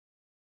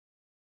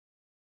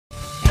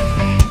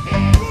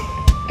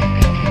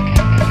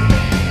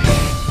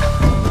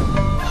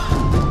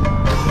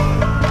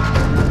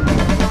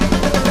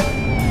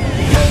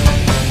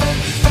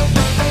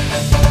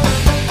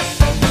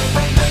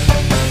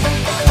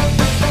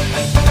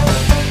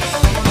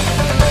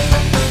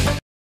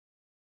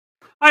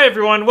Hi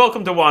everyone,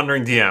 welcome to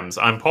Wandering DMs.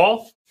 I'm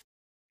Paul.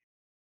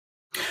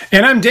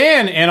 And I'm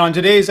Dan, and on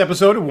today's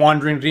episode of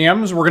Wandering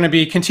DMs, we're going to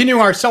be continuing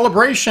our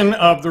celebration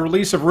of the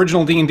release of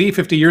original D&D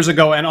 50 years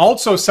ago, and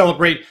also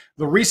celebrate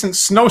the recent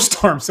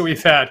snowstorms that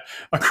we've had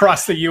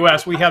across the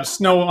U.S. We have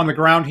snow on the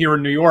ground here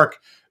in New York,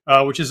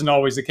 which isn't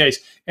always the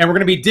case. And we're going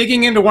to be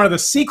digging into one of the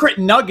secret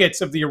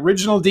nuggets of the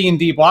original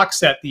D&D box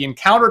set, the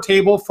encounter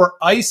table for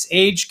Ice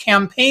Age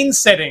campaign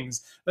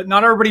settings that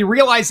not everybody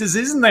realizes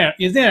is in there,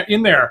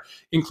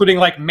 including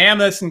like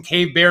mammoths and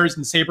cave bears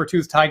and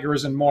saber-toothed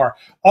tigers and more.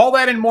 All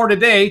that and more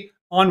today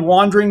on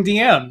Wandering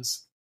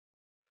DMs.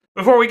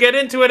 Before we get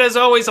into it, as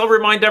always, I'll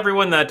remind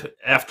everyone that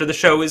after the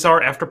show is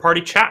our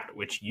after-party chat,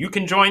 which you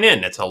can join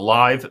in. It's a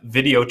live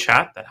video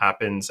chat that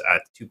happens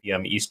at 2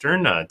 p.m.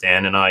 Eastern.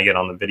 Dan and I get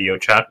on the video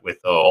chat with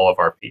all of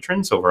our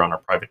patrons over on our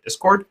private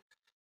Discord,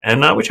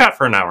 and we chat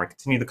for an hour and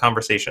continue the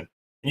conversation.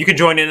 And you can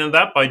join in on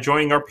that by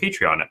joining our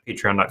Patreon at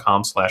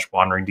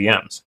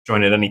patreon.com/wanderingdms.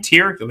 Join at any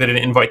tier, you'll get an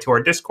invite to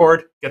our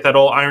Discord, get that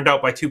all ironed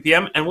out by 2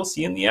 p.m., and we'll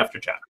see you in the after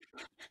chat.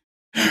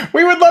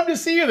 We would love to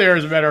see you there,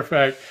 as a matter of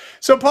fact.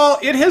 So, Paul,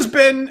 it has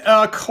been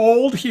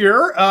cold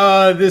here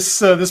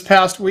this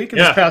past week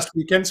and this past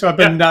weekend. So I've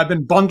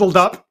been bundled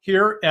up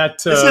here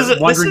at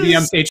Wandering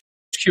DMs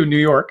HQ, New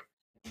York.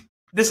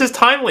 This is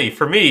timely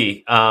for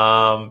me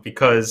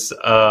because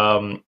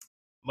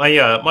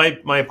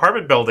my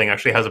apartment building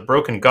actually has a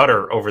broken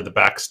gutter over the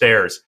back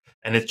stairs,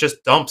 and it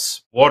just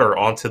dumps water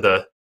onto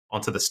the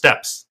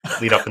steps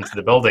that lead up into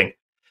the building.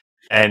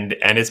 And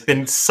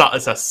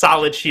it's a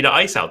solid sheet of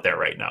ice out there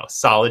right now.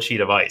 Solid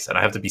sheet of ice. And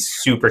I have to be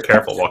super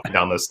careful walking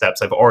down those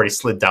steps. I've already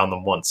slid down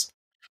them once.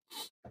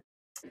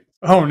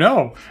 Oh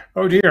no.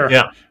 Oh dear.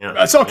 Yeah.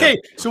 It's okay.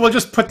 Yeah. So we'll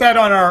just put that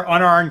on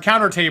our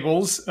encounter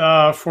tables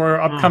for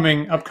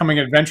upcoming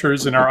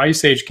adventures in our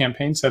Ice Age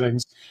campaign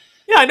settings.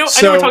 Yeah, I know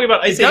we're talking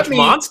about Ice Age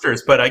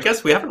monsters, but I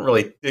guess we haven't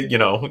really,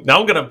 now I'm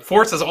going to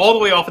force us all the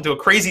way off into a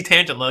crazy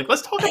tangent. Like,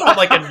 let's talk about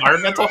like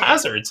environmental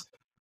hazards.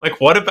 Like,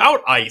 what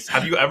about ice?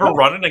 Have you ever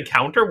run an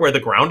encounter where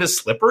the ground is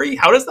slippery?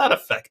 How does that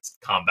affect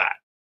combat?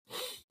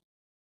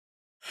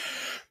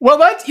 Well,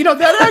 that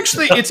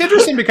actually, it's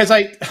interesting because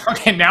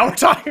now we're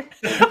talking.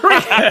 Here's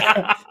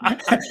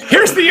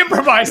the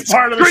improvised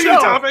part of the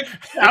show topic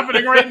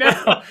happening right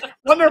now.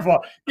 Wonderful.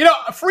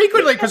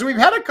 Frequently, because we've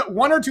had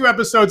one or two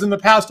episodes in the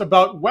past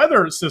about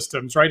weather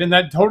systems, right? And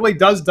that totally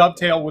does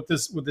dovetail with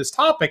this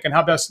topic and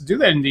how best to do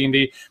that in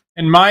D&D.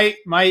 And my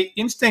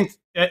instinct,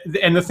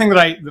 and the thing that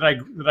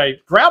I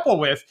grapple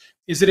with,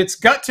 is that it's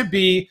got to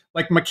be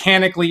like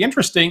mechanically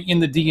interesting in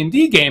the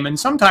D&D game, and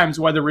sometimes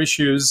weather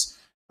issues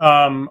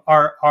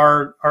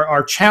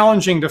are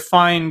challenging to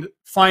find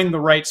the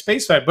right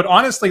space for it. But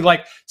honestly,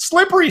 like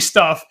slippery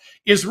stuff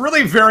is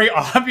really very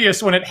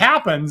obvious when it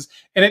happens,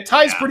 and it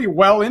ties pretty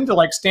well into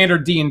like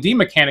standard D&D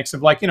mechanics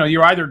of like,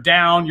 you're either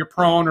down, you're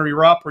prone, or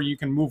you're up, or you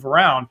can move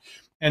around.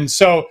 And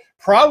so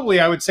probably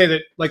I would say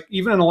that like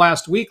even in the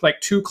last week,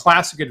 like 2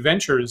 classic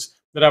adventures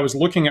that I was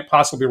looking at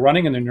possibly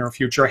running in the near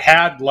future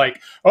had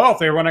like, if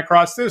they run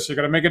across this, you're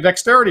going to make a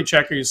dexterity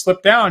check, or you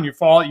slip down, you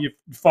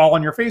fall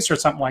on your face or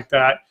something like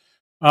that.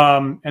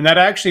 And that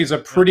actually is a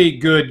pretty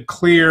good,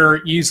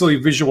 clear,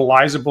 easily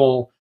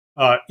visualizable,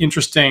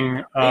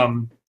 interesting I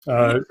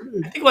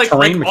think like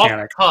terrain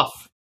mechanic.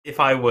 Off the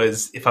cuff,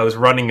 if I was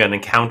running an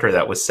encounter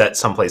that was set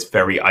someplace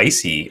very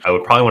icy, I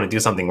would probably want to do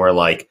something where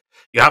like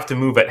you have to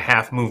move at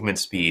half movement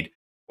speed,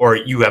 or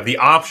you have the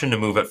option to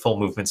move at full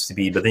movement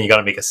speed, but then you got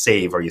to make a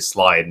save or you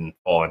slide and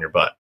fall on your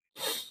butt.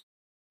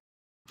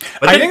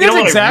 But I think that's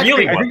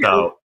exactly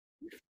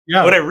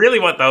what I really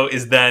want, though,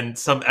 is then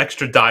some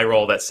extra die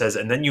roll that says,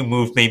 and then you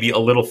move maybe a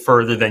little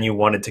further than you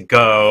wanted to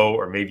go,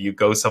 or maybe you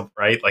go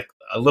like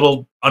a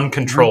little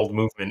uncontrolled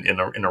movement in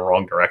a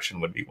wrong direction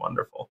would be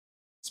wonderful,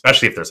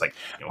 especially if there's like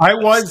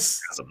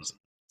spasms and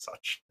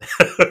such.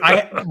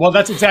 Well,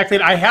 that's exactly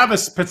it. I have a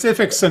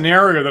specific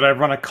scenario that I've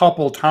run a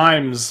couple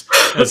times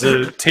as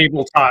a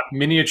tabletop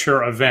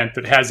miniature event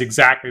that has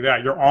exactly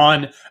that. You're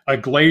on a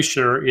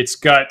glacier. It's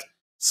got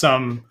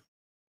some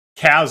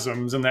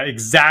chasms, and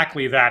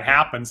exactly that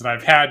happens. And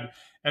I've had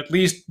at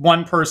least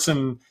one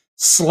person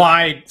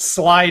slide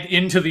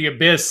into the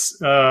abyss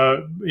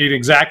in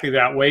exactly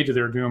that way to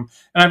their doom.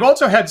 And I've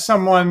also had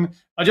someone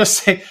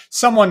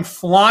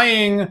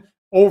flying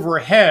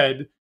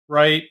overhead,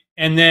 right?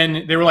 And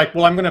then they were like,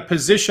 well, I'm going to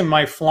position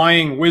my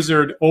flying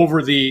wizard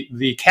over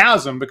the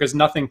chasm because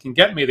nothing can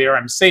get me there.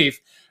 I'm safe.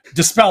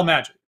 Dispel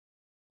magic.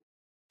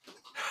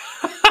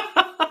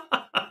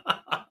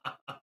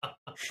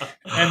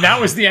 And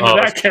that was the end of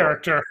that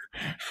character.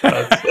 Oh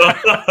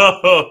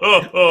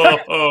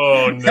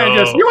no! And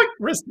just, you're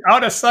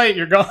out of sight.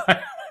 You're gone.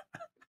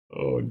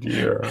 Oh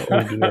dear!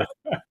 Oh dear!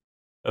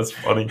 That's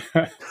funny.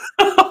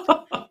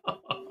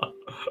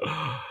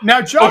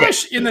 Now,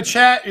 Josh in the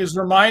chat is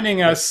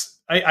reminding us.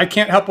 I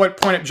can't help but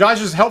point it.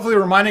 Josh is helpfully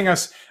reminding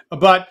us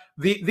about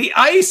the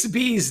Ice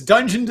Bees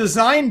dungeon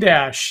design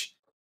dash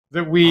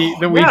that we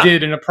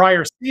did in a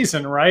prior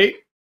season, right?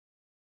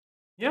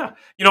 Yeah,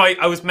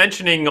 I was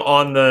mentioning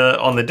on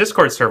the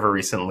Discord server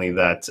recently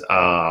that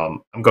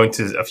I'm going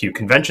to a few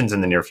conventions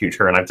in the near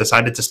future, and I've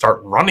decided to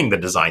start running the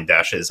design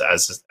dashes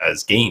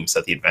as games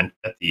at the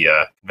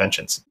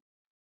conventions.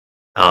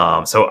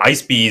 So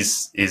Ice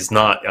Bees is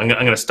not. I'm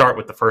going to start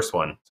with the first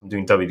one. I'm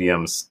doing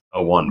WDM's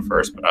 01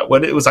 first, but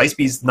what it was Ice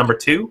Bees number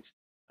 2,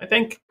 I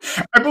think.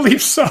 I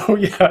believe so.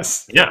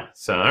 Yes. Yeah.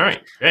 So all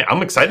right, great.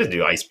 I'm excited to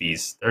do Ice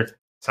Bees.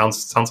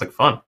 Sounds like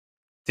fun.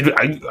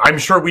 I'm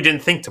sure we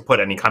didn't think to put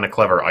any kind of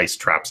clever ice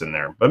traps in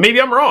there, but maybe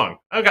I'm wrong.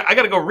 I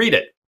got to go read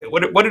it.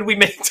 What did we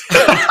make?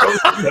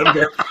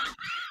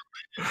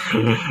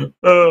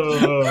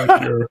 Oh,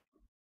 dear.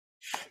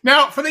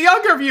 Now, for the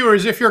younger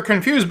viewers, if you're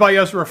confused by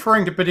us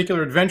referring to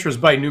particular adventures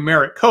by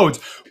numeric codes,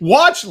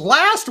 watch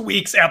last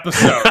week's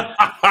episode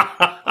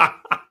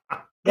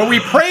where we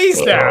praise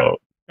that,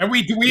 and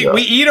we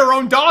eat our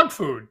own dog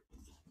food.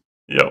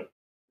 Yep.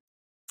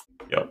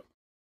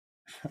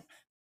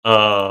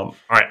 All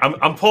right,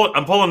 I'm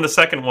pulling the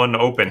second one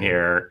open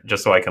here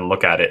just so I can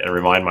look at it and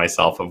remind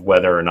myself of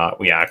whether or not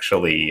we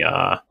actually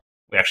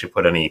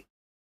put any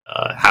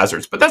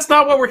hazards. But that's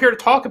not what we're here to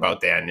talk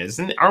about, Dan.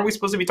 Aren't we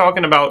supposed to be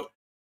talking about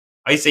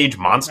Ice Age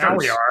monsters? Now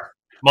we are.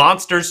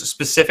 Monsters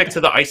specific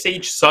to the Ice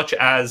Age, such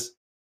as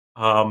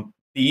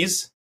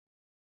these.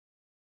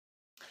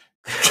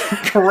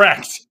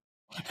 Correct.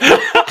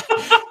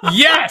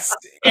 Yes,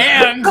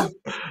 and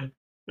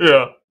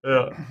yeah.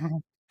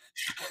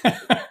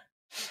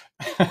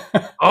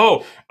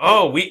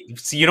 We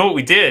see. You know what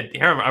we did?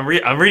 Here,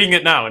 I'm reading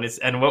it now,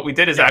 and what we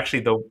did is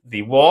actually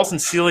the walls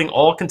and ceiling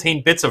all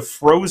contain bits of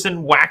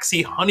frozen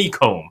waxy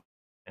honeycomb,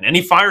 and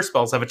any fire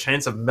spells have a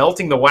chance of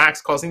melting the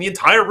wax, causing the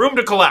entire room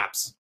to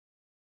collapse.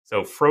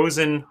 So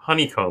frozen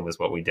honeycomb is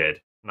what we did,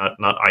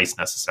 not ice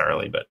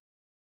necessarily, but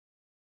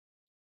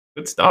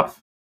good stuff.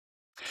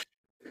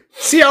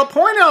 See, I'll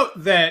point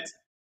out that,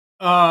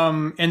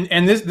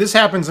 and this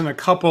happens in a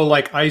couple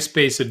like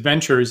ice-based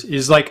adventures,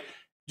 is like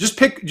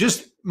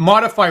just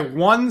modify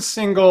one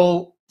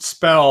single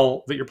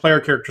spell that your player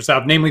characters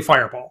have, namely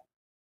Fireball,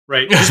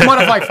 right? Just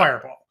modify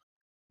Fireball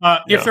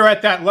if they're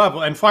at that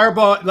level. And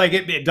Fireball, like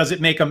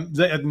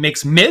it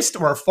makes mist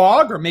or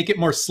fog, or make it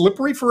more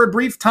slippery for a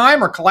brief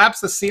time, or collapse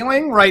the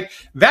ceiling, right?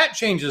 That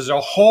changes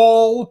a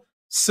whole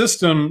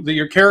system that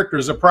your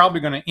characters are probably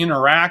going to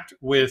interact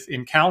with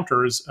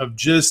encounters of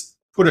just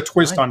put a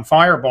twist on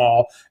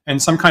Fireball,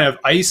 and some kind of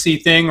icy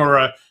thing or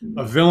a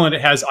villain that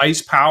has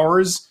ice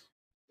powers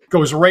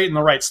goes right in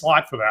the right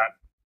slot for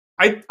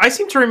that. I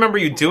seem to remember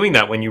you doing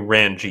that when you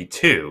ran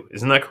G2.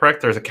 Isn't that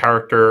correct? There's a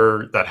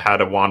character that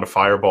had a wand of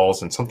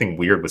fireballs and something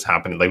weird was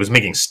happening. Like it was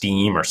making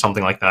steam or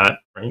something like that,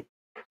 right?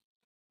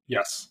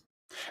 Yes.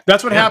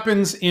 That's what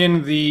happens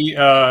in the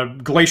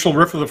Glacial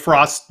Rift of the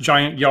Frost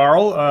Giant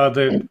Jarl,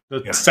 the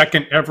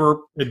second ever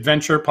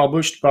adventure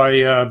published by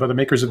the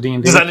makers of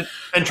D&D. Does that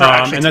adventure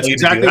actually and that's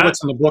exactly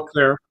what's in the book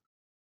there.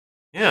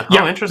 Yeah,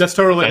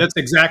 interesting. That's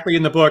exactly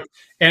in the book,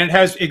 and it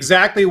has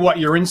exactly what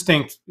your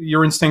instincts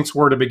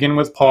were to begin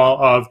with,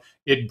 Paul. Of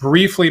it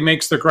briefly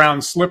makes the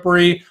ground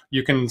slippery.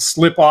 You can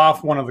slip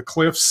off one of the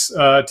cliffs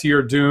to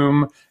your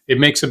doom. It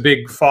makes a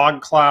big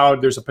fog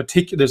cloud. There's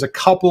a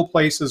couple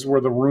places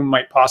where the room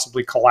might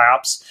possibly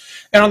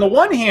collapse. And on the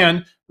one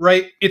hand,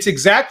 right, it's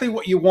exactly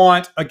what you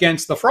want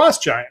against the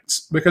frost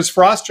giants, because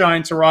frost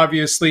giants are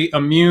obviously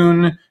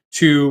immune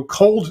to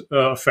cold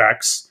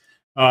effects.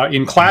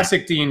 In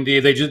classic D&D,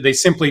 they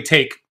simply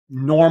take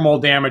normal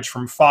damage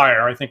from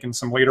fire. I think in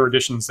some later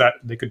editions that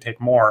they could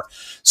take more.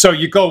 So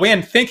you go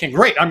in thinking,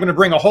 great, I'm going to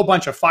bring a whole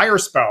bunch of fire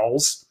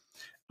spells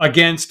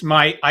against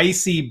my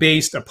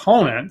icy-based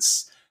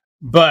opponents,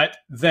 but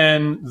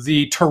then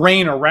the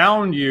terrain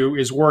around you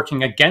is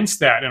working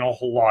against that in a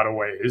whole lot of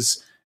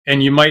ways,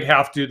 and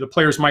the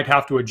players might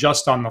have to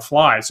adjust on the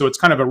fly. So it's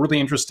kind of a really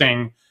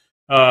interesting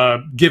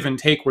give and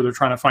take where they're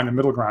trying to find the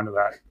middle ground of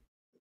that.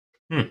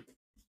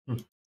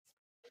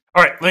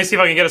 All right, let me see if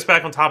I can get us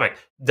back on topic.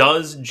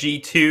 Does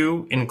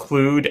G2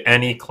 include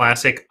any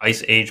classic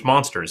Ice Age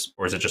monsters,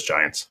 or is it just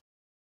giants?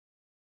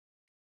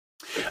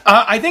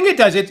 I think it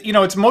does.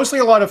 It's mostly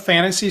a lot of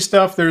fantasy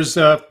stuff. There's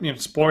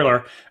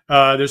spoiler.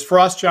 There's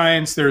frost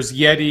giants. There's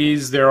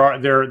yetis. There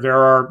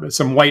are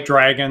some white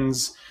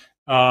dragons.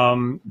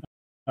 There's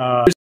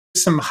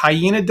some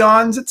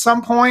hyenodons at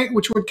some point,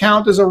 which would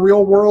count as a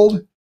real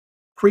world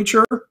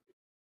creature.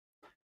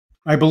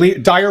 I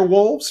believe dire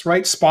wolves,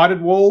 right?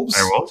 Spotted wolves,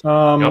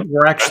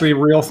 were actually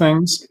real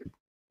things.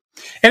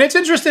 And it's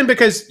interesting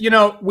because,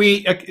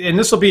 and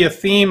this will be a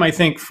theme, I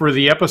think, for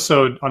the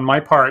episode on my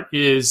part,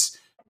 is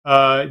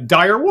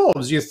dire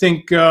wolves. You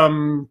think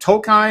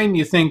Tokine,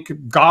 you think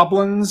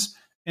goblins,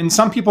 and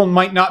some people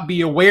might not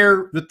be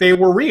aware that they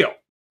were real.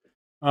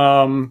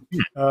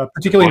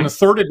 Particularly in the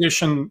third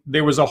edition,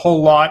 there was a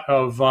whole lot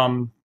of,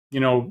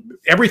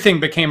 everything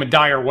became a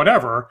dire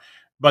whatever.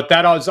 But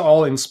that was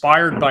all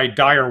inspired by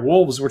dire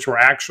wolves, which were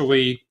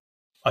actually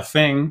a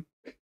thing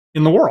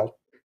in the world.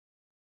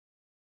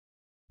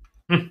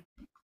 But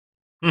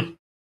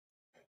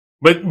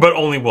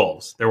only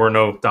wolves. There were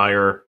no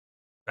dire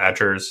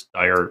badgers,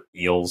 dire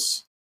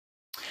eels.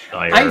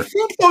 dire. I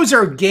think those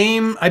are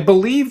game. I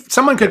believe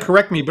someone could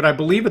correct me, but I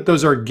believe that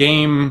those are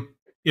game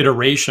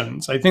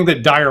iterations. I think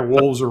that dire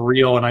wolves are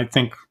real, and I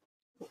think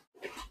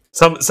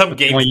some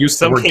game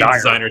dire.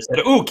 designers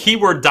said, "Ooh,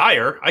 keyword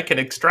dire. I can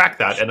extract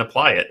that and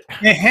apply it."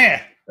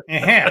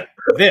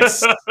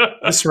 This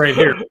right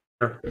here.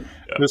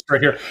 This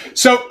right here.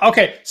 So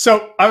okay,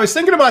 so I was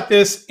thinking about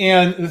this,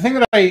 and the thing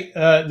that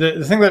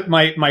the thing that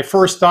my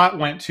first thought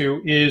went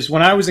to is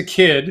when I was a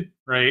kid,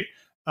 right?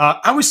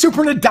 I was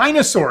super into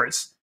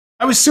dinosaurs.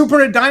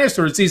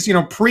 These,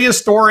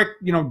 prehistoric,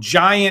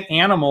 giant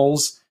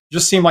animals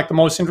just seemed like the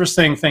most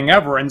interesting thing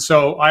ever. And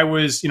so I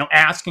was,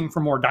 asking for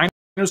more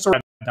dinosaurs.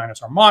 I had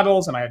dinosaur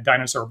models, and I had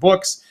dinosaur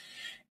books.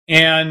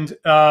 And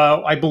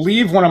I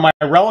believe one of my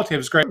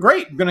relatives,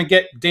 great, I'm going to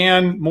get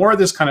Dan more of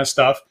this kind of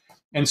stuff.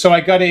 And so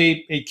I got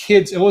a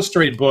kids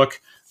illustrated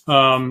book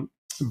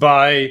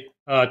by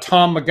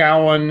Tom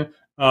McGowan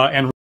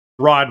and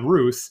Rod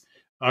Ruth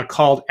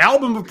called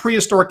Album of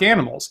Prehistoric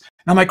Animals.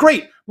 And I'm like,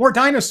 great, more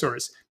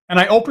dinosaurs. And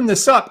I opened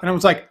this up and I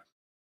was like,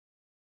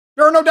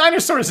 there are no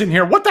dinosaurs in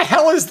here. What the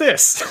hell is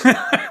this? What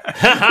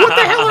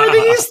the hell are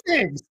these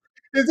things?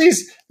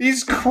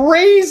 These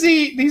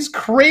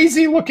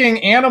crazy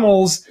looking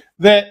animals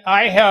that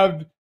I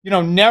have,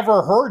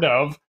 never heard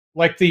of,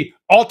 like the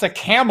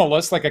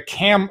Altacamelus, like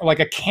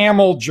a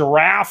camel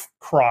giraffe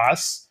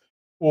cross,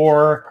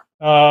 or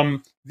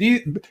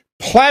the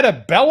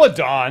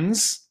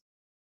Platybelodons.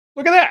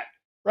 Look at that,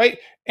 right?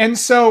 And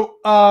so,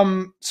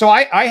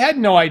 I had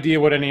no idea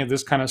what any of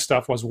this kind of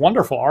stuff was.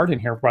 Wonderful art in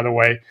here, by the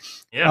way.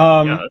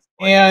 Yeah.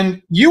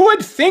 And you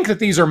would think that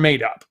these are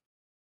made up,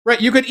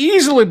 right? You could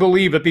easily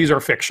believe that these are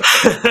fiction.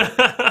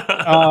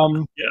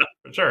 Yeah,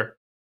 for sure.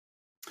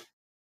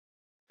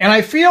 And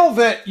I feel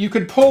that you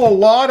could pull a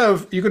lot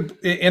of,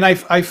 and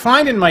I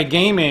find in my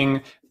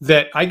gaming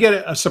that I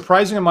get a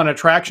surprising amount of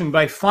traction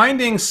by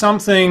finding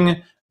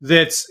something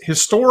that's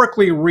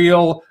historically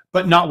real,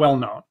 but not well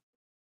known,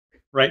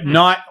 right?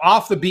 Not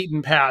off the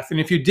beaten path.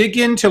 And if you dig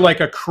into like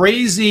a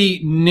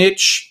crazy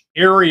niche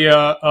area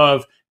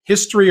of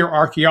history or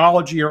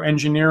archaeology or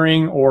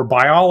engineering or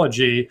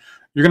biology,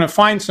 you're going to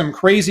find some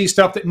crazy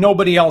stuff that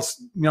nobody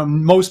else,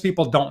 most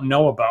people don't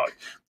know about.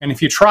 And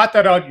if you trot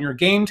that out in your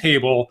game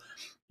table,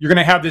 you're going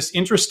to have this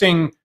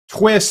interesting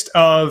twist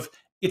of,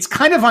 it's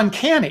kind of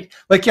uncanny.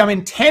 Like I'm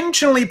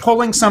intentionally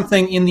pulling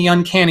something in the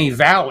uncanny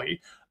valley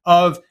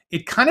of,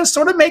 it kind of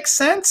sort of makes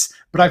sense,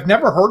 but I've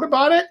never heard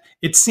about it.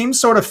 It seems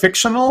sort of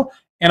fictional.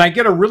 And I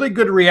get a really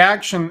good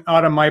reaction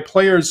out of my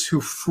players who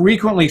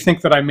frequently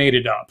think that I made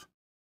it up.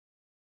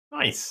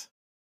 Nice.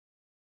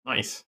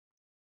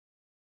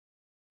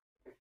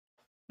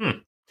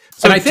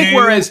 So and I think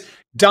whereas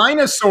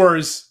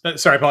dinosaurs,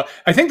 sorry, Paul,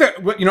 I think that,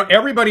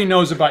 everybody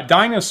knows about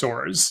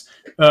dinosaurs,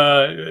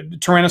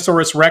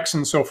 Tyrannosaurus Rex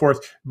and so forth.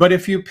 But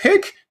if you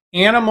pick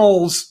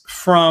animals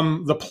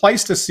from the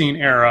Pleistocene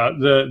era,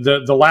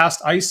 the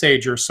last ice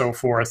age or so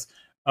forth,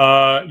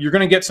 you're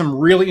going to get some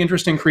really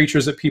interesting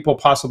creatures that people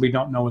possibly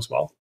don't know as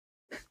well.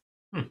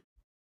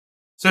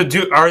 So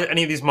are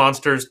any of these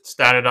monsters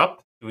statted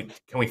up?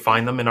 Can we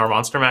find them in our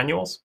monster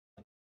manuals?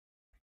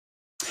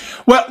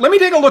 Well, let me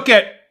take a look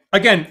at,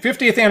 again,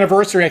 50th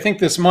anniversary, I think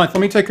this month.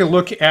 Let me take a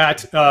look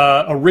at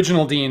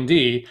original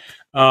D&D.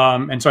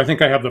 And so I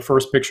think I have the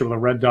first picture with a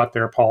red dot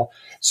there, Paul.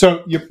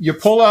 So you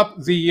pull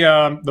up the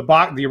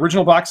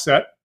original box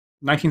set,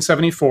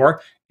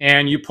 1974,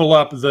 and you pull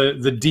up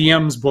the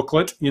DM's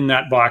booklet in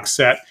that box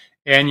set,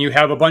 and you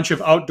have a bunch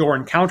of outdoor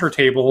encounter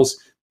tables.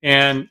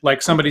 And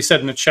like somebody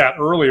said in the chat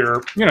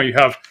earlier, you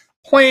have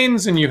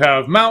plains and you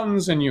have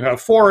mountains and you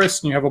have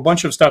forests and you have a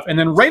bunch of stuff. And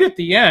then right at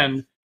the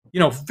end,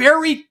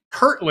 very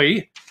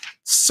curtly,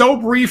 so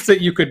brief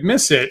that you could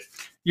miss it,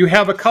 you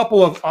have a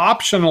couple of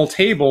optional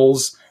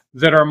tables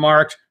that are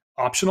marked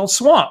optional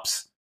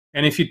swamps.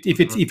 And if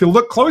you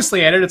look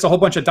closely at it, it's a whole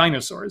bunch of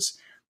dinosaurs.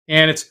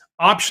 And it's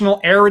optional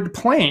arid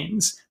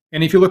plains.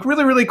 And if you look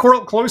really, really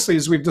closely,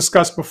 as we've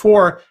discussed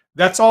before,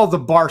 that's all the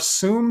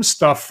Barsoom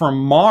stuff from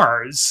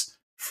Mars,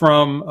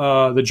 from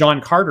the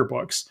John Carter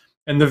books.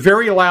 And the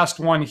very last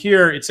one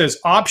here, it says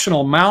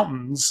optional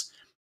mountains.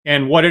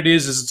 And what it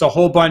is it's a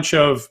whole bunch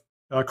of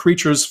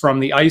creatures from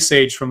the Ice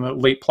Age, from the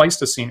Late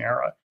Pleistocene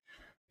era.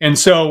 And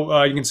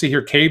so you can see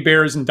here cave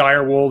bears and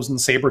dire wolves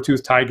and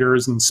saber-toothed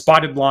tigers and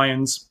spotted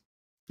lions,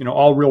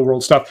 all real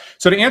world stuff.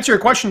 So to answer your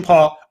question,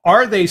 Paul,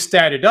 are they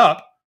statted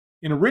up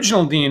in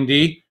original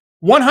D&D?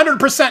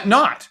 100%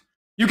 not.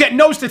 You get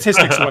no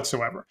statistics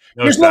whatsoever.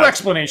 There's no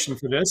explanation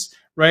for this,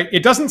 right?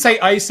 It doesn't say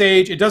Ice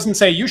Age. It doesn't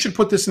say you should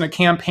put this in a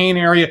campaign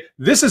area.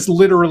 This is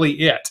literally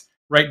it,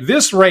 right?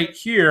 This right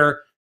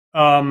here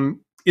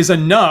is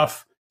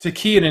enough to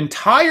key an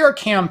entire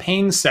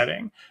campaign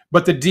setting.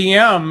 But the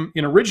DM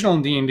in original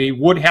D&D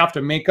would have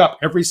to make up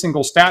every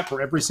single stat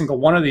for every single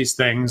one of these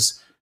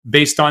things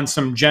based on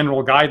some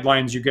general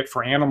guidelines you get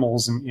for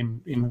animals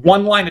in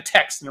one line of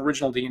text in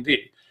original D&D.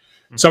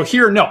 Mm-hmm. So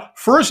here, no.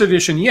 First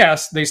edition,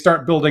 yes, they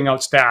start building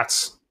out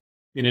stats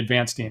in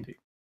advanced D&D.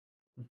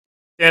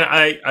 And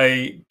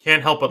I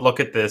can't help but look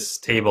at this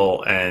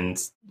table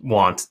and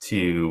want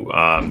to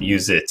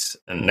use it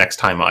next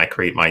time I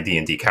create my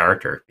D&D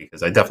character,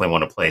 because I definitely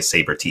want to play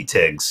Saber-Toothed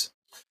Tigers.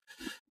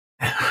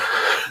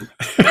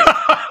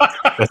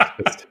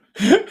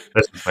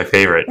 That's my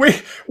favorite.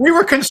 We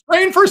were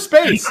constrained for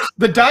space.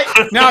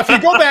 Now, if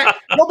you go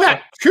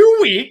back 2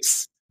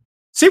 weeks.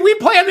 See, we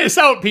planned this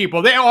out,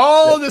 people.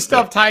 All of this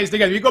stuff ties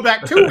together. You go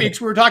back 2 weeks,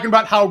 we were talking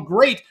about how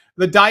great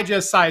the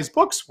digest-sized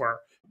books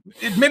were.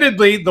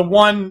 Admittedly, the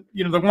one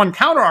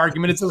counter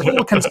argument is a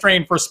little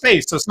constrained for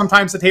space, so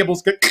sometimes the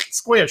tables get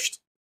squished.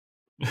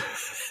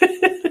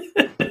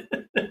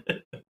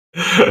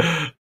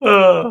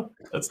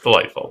 That's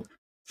delightful.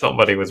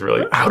 Somebody was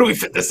really, how do we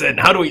fit this in?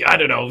 How do we, I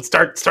don't know,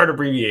 start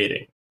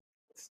abbreviating.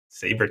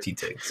 Saber-Toothed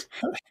Tigers.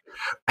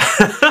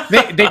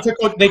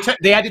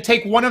 they had to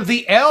take one of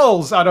the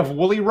L's out of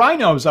woolly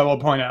rhinos, I will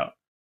point out.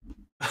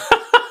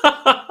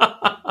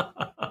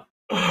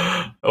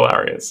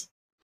 Hilarious.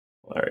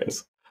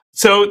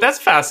 So that's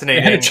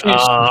fascinating.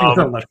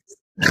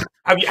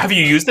 Have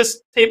you used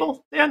this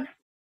table, Dan?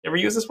 Ever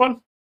used this one?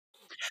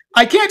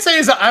 I can't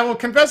say I will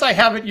confess I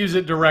haven't used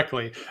it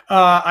directly.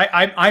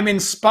 I'm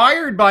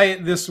inspired by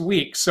it this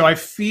week, so I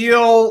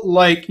feel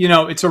like,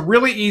 it's a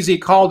really easy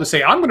call to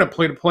say I'm going to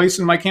play a place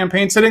in my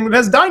campaign setting that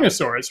has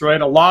dinosaurs,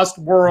 right? A Lost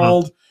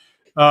World,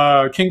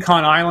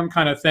 Quinkana Island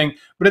kind of thing.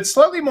 But it's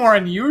slightly more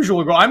unusual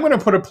to go, I'm going to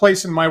put a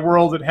place in my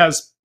world that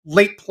has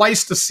Late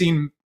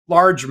Pleistocene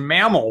large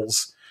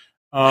mammals.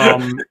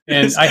 And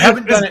I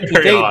haven't done it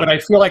to date, but I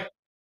feel like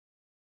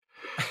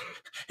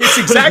it's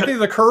exactly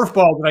the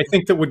curveball that I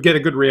think that would get a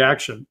good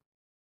reaction.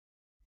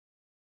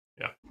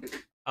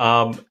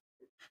 Yeah.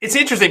 It's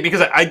interesting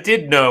because I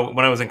did know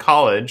when I was in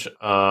college,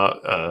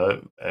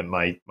 and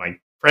my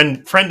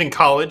friend in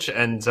college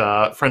and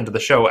friend of the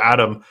show,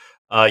 Adam,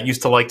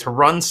 used to like to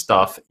run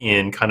stuff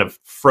in kind of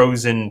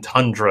frozen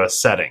tundra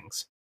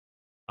settings.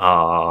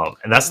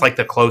 And that's like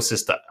the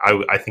closest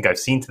I think I've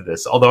seen to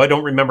this. Although I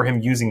don't remember him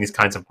using these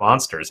kinds of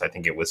monsters. I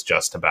think it was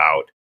just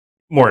about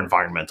more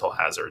environmental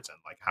hazards and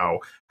like how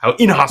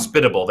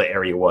inhospitable the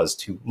area was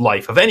to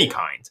life of any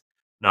kind.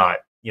 Not,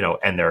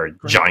 and there are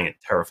giant,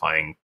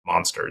 terrifying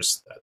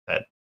monsters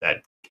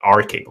that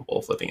are capable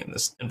of living in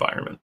this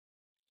environment.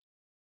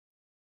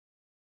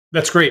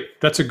 That's great.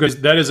 That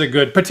is a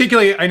good,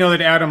 particularly, I know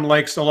that Adam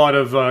likes a lot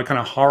of kind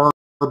of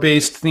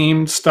horror-based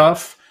themed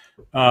stuff.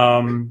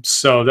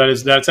 So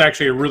that's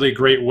actually a really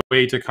great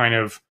way to kind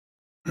of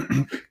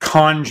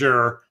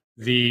conjure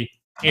the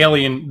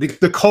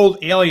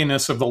cold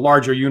alienness of the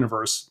larger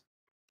universe.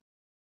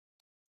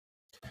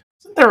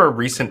 Isn't there a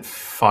recent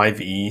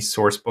 5e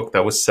source book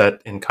that was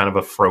set in kind of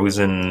a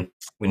frozen,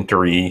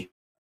 wintry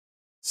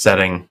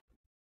setting?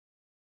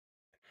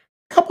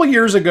 A couple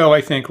years ago,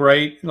 I think,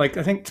 right? Like,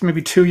 I think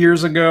maybe 2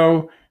 years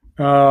ago.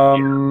 Is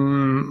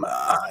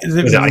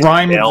it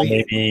Rime of the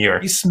maybe,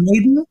 or Ice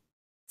Maiden?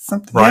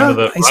 Something. Rime of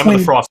the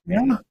Frost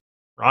Maiden.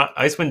 Yeah.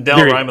 Icewind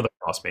Dale, Rime of the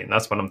Frost Maiden.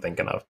 That's what I'm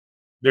thinking of.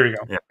 There you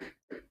go. Yeah.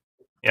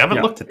 I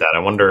haven't looked at that. I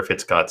wonder if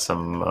it's got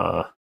some.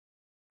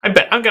 I'm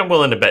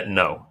willing to bet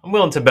no. I'm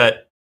willing to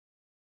bet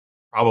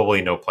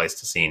probably no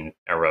Pleistocene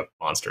era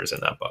monsters in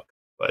that book.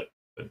 But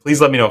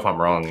please let me know if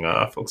I'm wrong,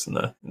 folks in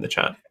the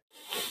chat.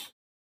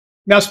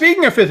 Now,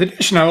 speaking of 5th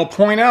edition, I will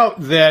point out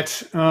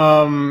that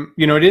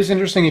it is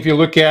interesting if you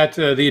look at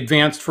the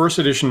advanced 1st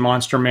edition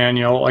monster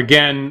manual.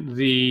 Again,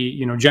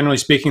 generally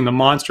speaking, the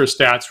monster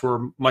stats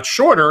were much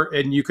shorter,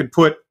 and you could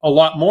put a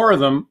lot more of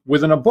them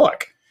within a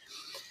book.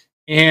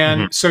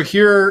 And so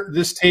here,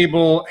 this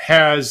table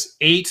has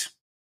 8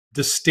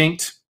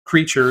 distinct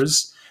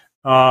creatures.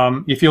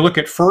 If you look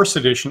at 1st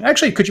edition,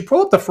 actually, could you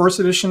pull up the 1st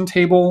edition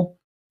table?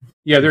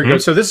 Yeah, there you go.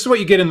 So this is what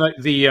you get in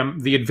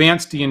the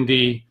advanced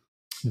D&D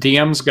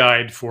DM's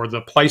guide for the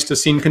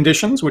Pleistocene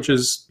conditions, which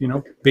is,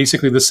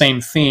 basically the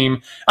same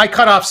theme. I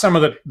cut off some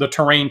of the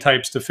terrain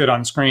types to fit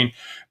on screen,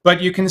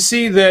 but you can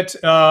see that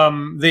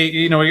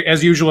they,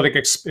 as usual,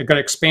 it got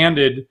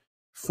expanded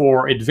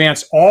for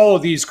advanced. All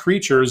of these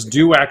creatures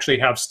do actually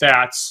have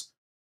stats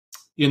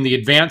in the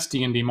advanced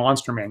D&D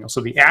monster manual.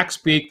 So the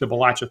Axebeak, the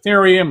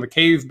Valachotherium, the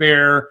Cave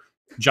Bear,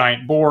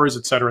 giant boars,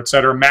 et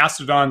cetera,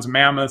 Mastodons,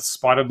 mammoths,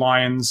 spotted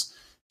lions,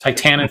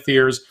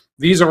 titanotheres.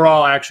 These are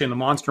all actually in the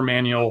monster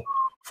manual,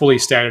 fully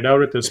statted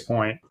out at this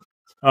point.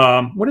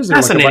 What is it,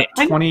 like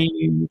about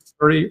 20,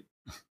 30?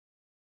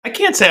 I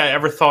can't say I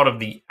ever thought of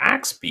the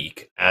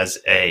Axebeak as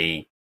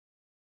a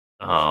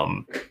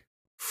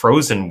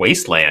frozen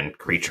wasteland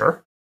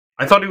creature.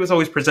 I thought he was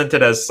always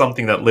presented as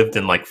something that lived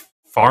in like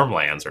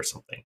farmlands or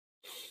something.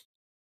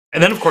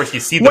 And then, of course,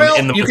 you see them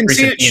in the most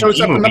recent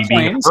D&D movie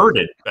being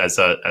herded as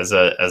a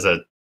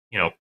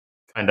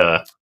kind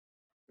of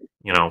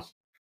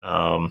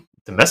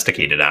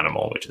domesticated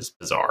animal, which is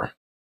bizarre.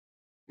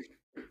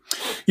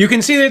 You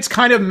can see that it's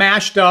kind of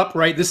mashed up,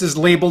 right? This is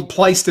labeled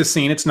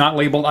Pleistocene. It's not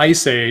labeled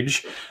Ice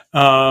Age.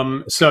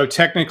 So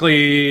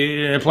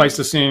technically,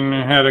 Pleistocene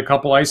had a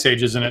couple Ice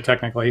Ages in it,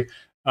 technically.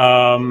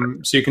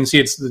 So you can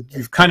see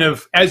you've kind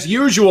of, as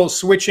usual,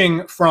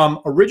 switching from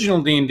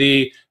original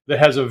D&D that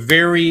has a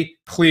very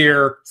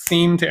clear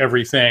theme to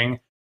everything.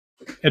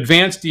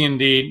 Advanced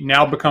D&D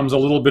now becomes a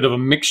little bit of a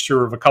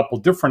mixture of a couple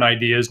different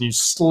ideas, and you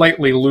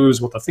slightly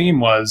lose what the theme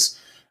was.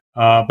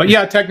 But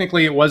yeah,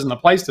 technically it was in the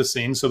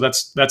Pleistocene, so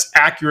that's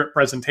accurate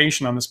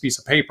presentation on this piece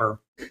of paper.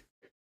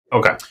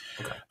 Okay.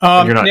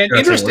 And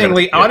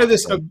interestingly, out of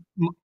this, so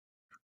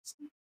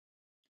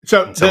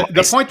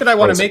the point that I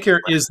want to make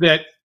here is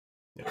that,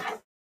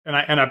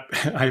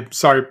 I'm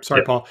sorry,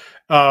 Paul,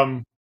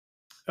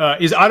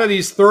 is out of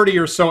these 30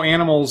 or so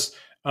animals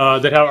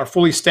that are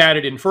fully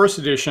statted in first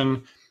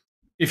edition,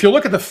 if you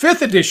look at the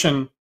 5th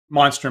edition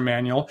monster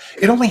manual,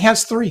 it only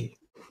has 3.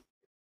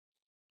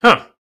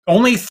 Huh.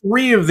 Only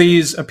 3 of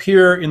these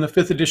appear in the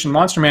 5th edition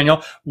monster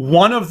manual.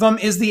 One of them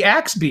is the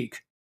axebeak.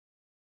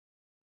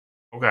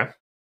 Okay.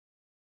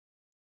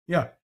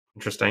 Yeah.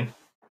 Interesting.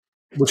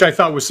 Which I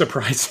thought was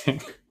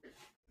surprising.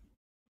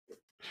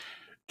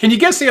 Can you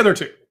guess the other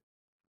 2?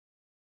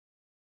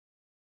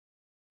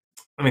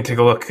 Let me take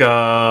a look.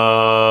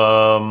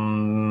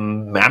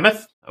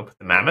 Mammoth? I'll put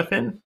the mammoth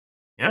in.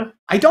 Yeah.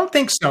 I don't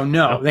think so.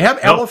 No. They have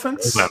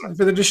elephants. The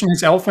 5th edition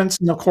has elephants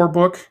in the core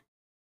book.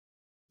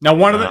 Now,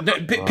 one of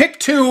the pick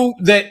 2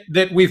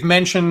 that we've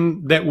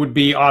mentioned that would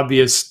be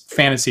obvious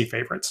fantasy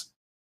favorites.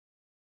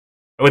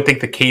 I would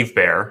think the cave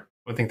bear.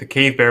 I would think the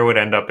cave bear would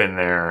end up in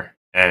there,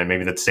 and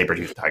maybe the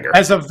saber-toothed tiger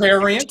as a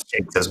variant,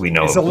 as we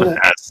know as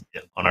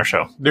on our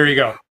show. There you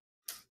go.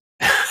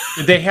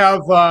 They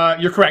have.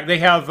 You're correct. They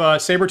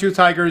have saber-toothed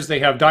tigers. They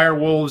have dire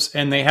wolves,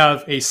 and they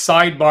have a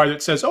sidebar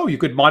that says, "Oh, you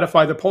could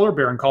modify the polar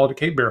bear and call it a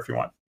cave bear if you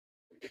want."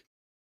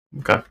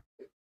 Okay.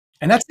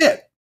 And that's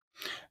it.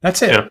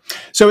 That's it. Yeah.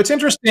 So it's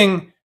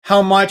interesting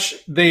how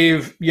much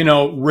they've,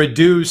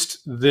 reduced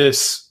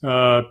this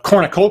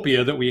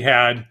cornucopia that we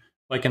had,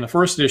 like in the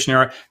first edition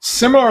era.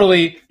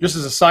 Similarly, just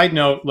as a side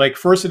note, like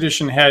first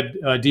edition had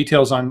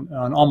details on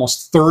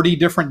almost 30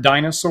 different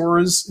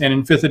dinosaurs, and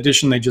in 5th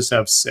edition they just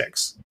have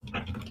 6.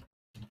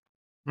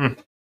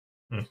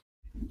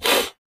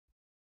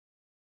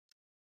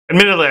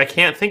 Admittedly, I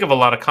can't think of a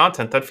lot of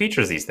content that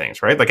features these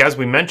things, right? Like as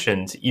we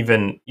mentioned,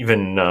 even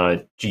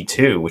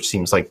G2, which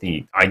seems like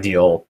the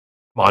ideal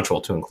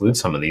module to include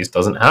some of these,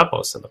 doesn't have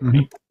most of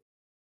them.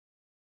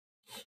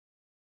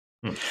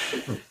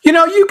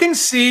 You can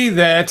see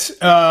that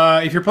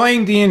if you're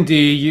playing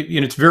D&D,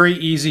 it's very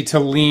easy to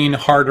lean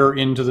harder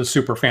into the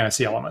super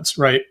fantasy elements,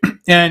 right?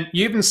 And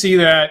you even see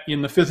that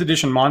in the 5th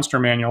edition monster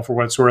manual, for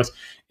what it's worth,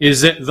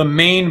 is that the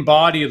main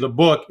body of the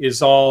book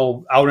is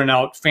all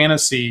out-and-out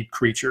fantasy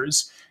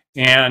creatures,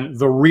 and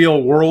the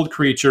real-world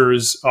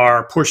creatures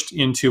are pushed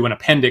into an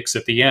appendix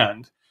at the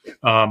end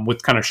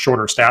with kind of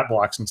shorter stat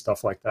blocks and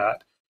stuff like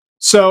that.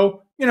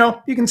 So,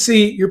 you can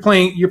see you're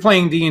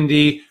playing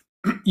D&D.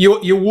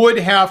 You would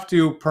have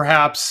to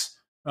perhaps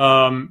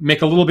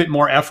make a little bit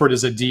more effort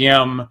as a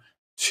DM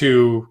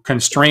to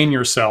constrain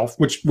yourself,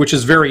 which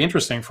is very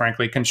interesting,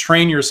 frankly.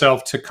 Constrain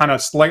yourself to kind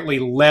of slightly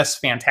less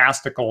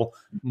fantastical,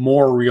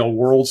 more real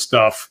world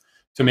stuff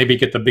to maybe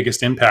get the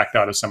biggest impact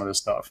out of some of this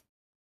stuff.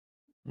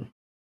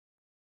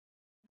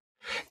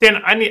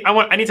 Dan, I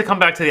need to come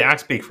back to the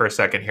axebeak for a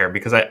second here,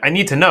 because I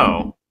need to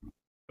know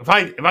if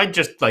I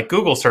just like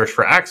Google search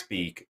for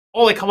axebeak,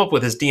 all I come up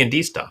with is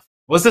D&D stuff.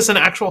 Was this an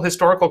actual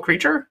historical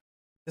creature?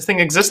 This thing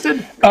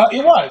existed?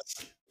 It was.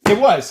 It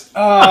was.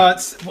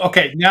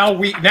 Okay, now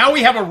we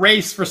have a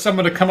race for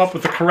someone to come up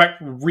with the correct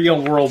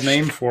real world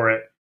name for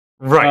it.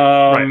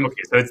 Right. Right.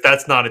 Okay, so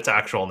that's not its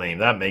actual name.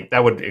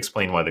 That would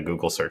explain why the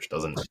Google search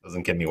doesn't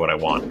give me what I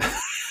want.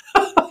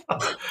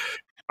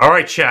 All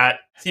right, chat.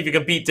 See if you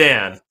can beat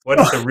Dan. What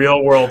is the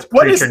real world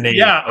creature name?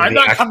 Yeah, I'm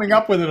not coming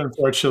up with it,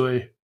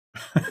 unfortunately.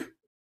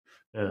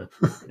 Yeah.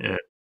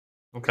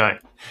 Okay.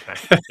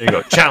 There you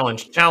go.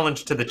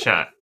 Challenge to the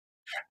chat.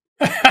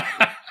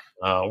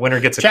 Winner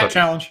gets a chat cookie.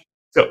 Challenge.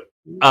 So,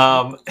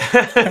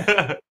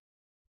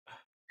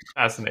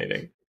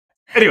 fascinating.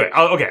 Anyway,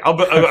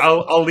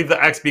 I'll leave the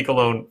axebeak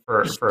alone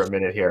for a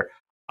minute here.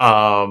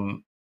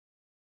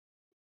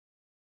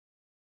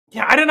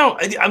 Yeah, I don't know.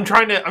 I'm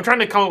trying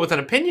to come up with an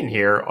opinion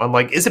here on,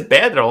 like, is it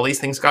bad that all these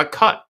things got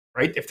cut?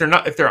 Right? If they're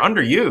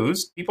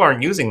underused, people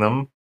aren't using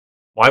them.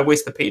 Why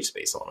waste the page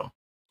space on them?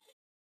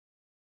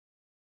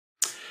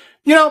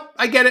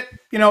 I get it.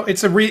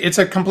 It's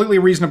a completely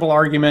reasonable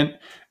argument.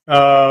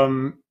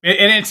 And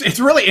it's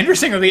really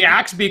interesting that the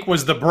axebeak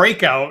was the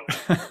breakout.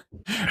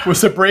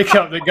 Was the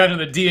breakout that got in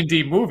the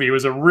D&D movie. It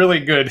was a really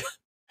good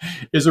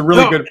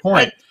good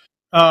point.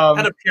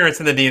 That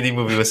appearance in the D&D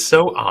movie was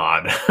so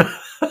odd.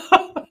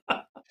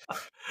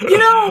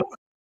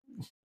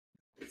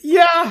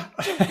 Yeah.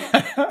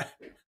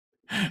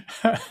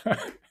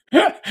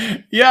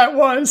 Yeah, it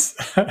was.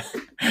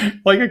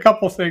 Like a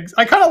couple things.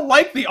 I kind of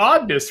like the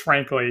oddness,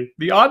 frankly.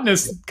 The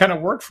oddness kind of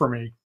worked for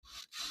me,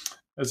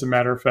 as a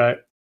matter of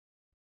fact.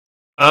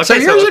 Okay, so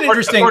here's an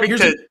interesting...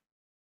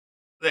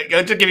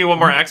 to give you one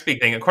more axebeak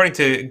thing, according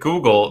to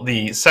Google,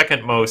 the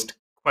second most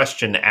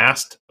question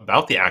asked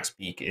about the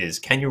axebeak is,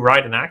 can you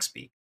ride an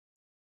axebeak?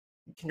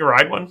 Can you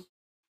ride one?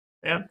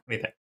 Yeah, what do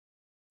you think?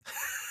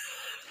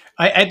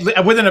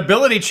 With an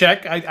ability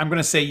check, I'm going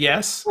to say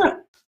yes.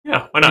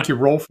 Yeah, why Why not? don't you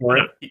roll for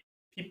it?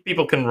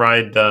 People can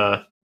ride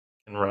the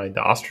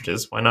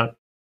ostriches. Why not?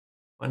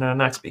 Why not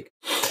an axe beak?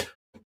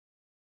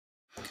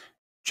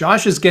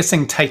 Josh is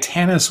guessing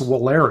Titanus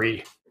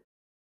wooleri.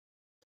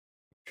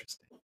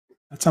 Interesting.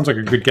 That sounds like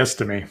a good guess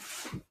to me.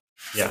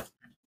 Yeah.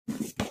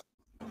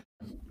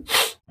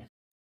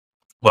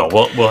 Well,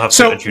 we'll have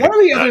So to one of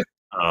the other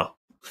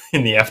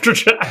in the after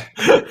chat.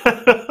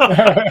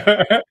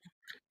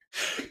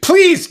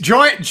 Please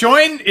join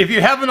if you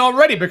haven't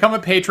already. Become a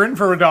patron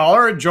for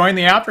 $1. Join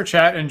the after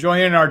chat and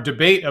join in our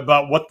debate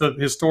about what the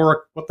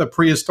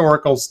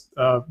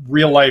prehistorical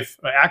real life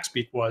axe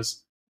beak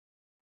was.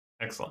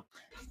 Excellent.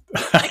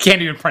 I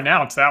can't even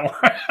pronounce that one.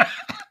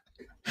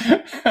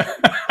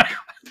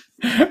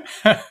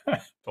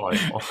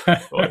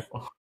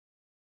 Delightful.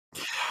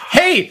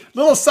 Hey,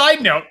 little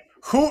side note.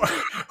 Who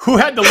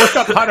had to look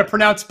up how to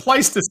pronounce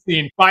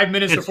Pleistocene 5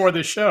 minutes before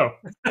this show?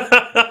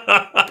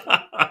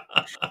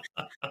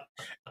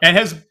 And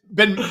has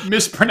been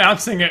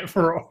mispronouncing it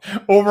for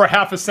over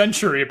half a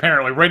century,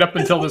 apparently, right up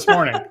until this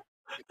morning.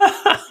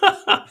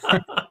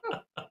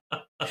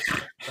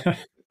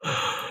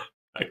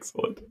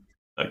 Excellent.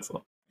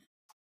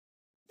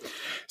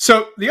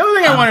 So the other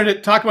thing I wanted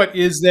to talk about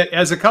is that,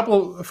 as a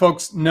couple of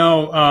folks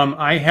know,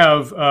 I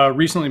have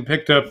recently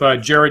picked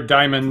up Jared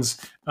Diamond's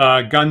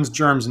Guns,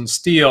 Germs, and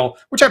Steel,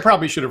 which I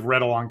probably should have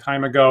read a long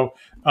time ago.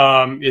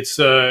 It's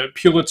a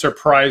Pulitzer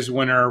Prize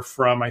winner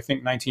from, I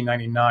think,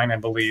 1999, I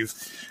believe,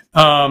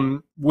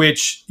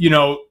 which,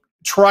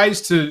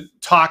 tries to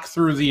talk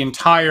through the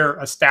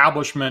entire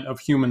establishment of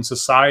human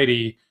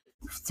society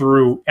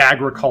through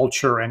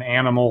agriculture and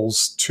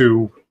animals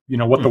to,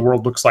 what the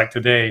world looks like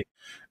today.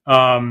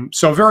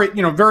 So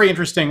very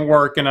interesting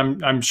work, and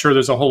I'm sure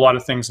there's a whole lot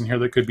of things in here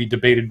that could be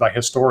debated by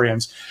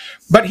historians.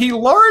 But he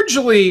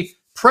largely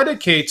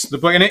predicates the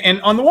book,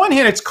 and on the one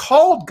hand, it's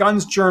called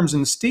Guns, Germs,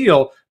 and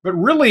Steel, but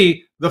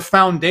really the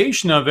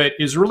foundation of it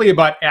is really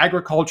about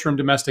agriculture and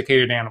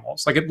domesticated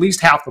animals. Like, at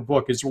least half the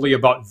book is really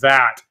about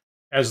that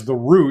as the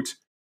root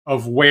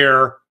of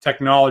where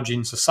technology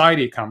and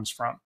society comes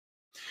from.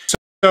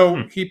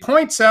 So he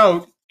points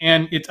out,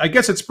 and I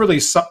guess it's pretty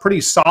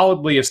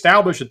solidly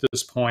established at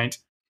this point,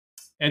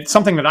 and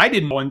something that I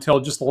didn't know until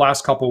just the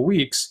last couple of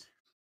weeks,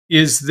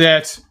 is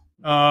that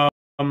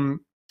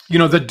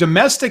the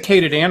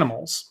domesticated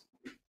animals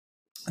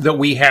that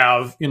we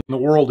have in the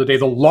world today,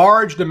 the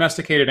large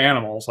domesticated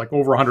animals, like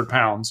over 100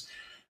 pounds,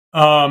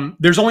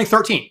 there's only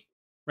 13,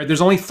 right?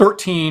 There's only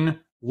 13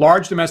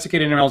 large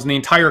domesticated animals in the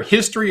entire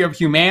history of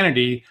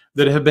humanity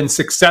that have been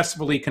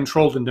successfully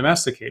controlled and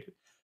domesticated.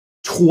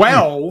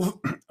 12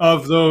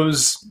 of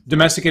those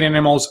domesticated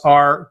animals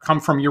come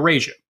from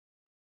Eurasia,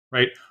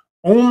 right?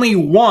 Only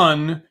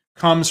one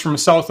comes from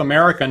South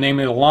America,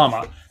 namely the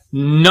llama.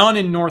 None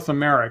in North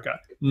America,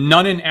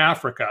 none in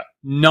Africa,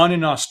 none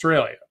in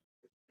Australia.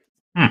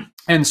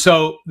 And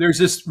so there's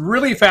this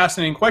really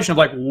fascinating question of,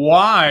 like,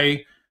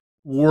 why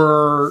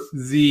were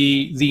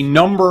the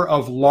number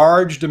of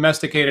large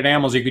domesticated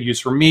animals you could use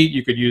for meat,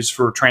 you could use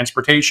for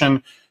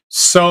transportation,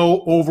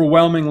 so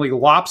overwhelmingly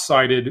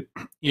lopsided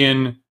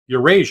in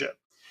Eurasia?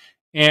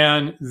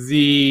 And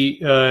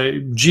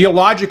the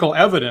geological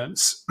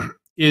evidence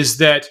is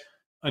that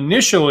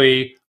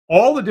initially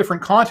all the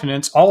different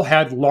continents all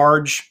had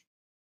large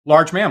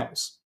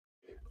mammals.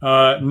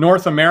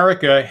 North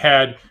America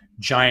had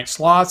giant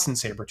sloths and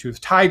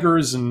saber-toothed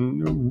tigers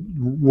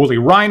and woolly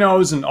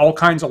rhinos and all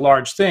kinds of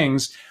large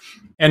things.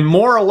 And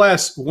more or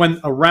less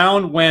when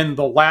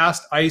the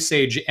last ice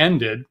age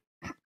ended,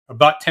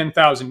 about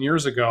 10,000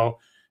 years ago,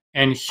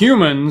 and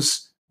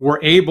humans were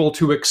able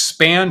to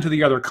expand to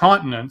the other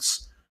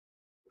continents,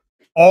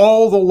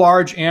 all the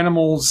large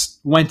animals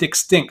went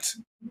extinct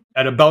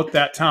at about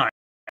that time.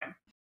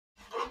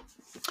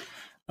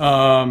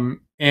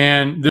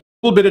 And there's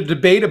a little bit of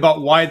debate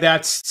about why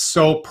that's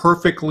so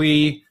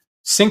perfectly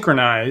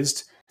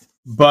synchronized,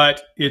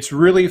 but it's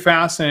really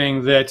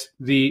fascinating that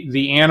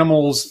the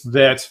animals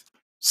that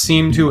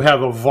seem to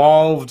have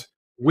evolved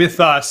with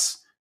us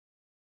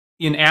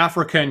in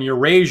Africa and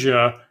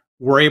Eurasia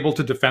were able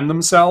to defend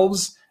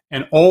themselves,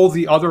 and all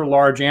the other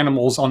large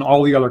animals on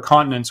all the other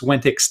continents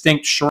went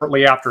extinct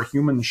shortly after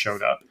humans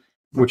showed up,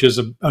 which is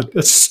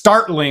a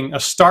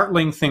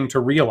startling thing to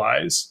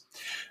realize.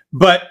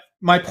 But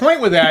my point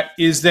with that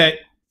is that,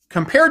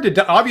 compared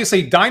to,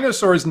 obviously,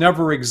 dinosaurs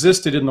never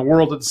existed in the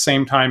world at the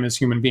same time as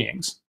human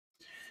beings.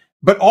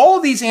 But all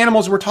of these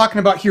animals we're talking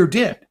about here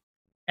did.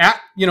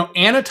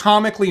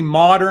 Anatomically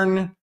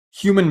modern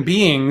human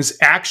beings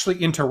actually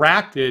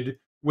interacted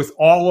with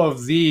all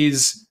of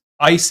these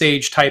Ice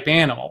Age type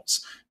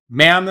animals.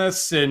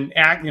 Mammoths and,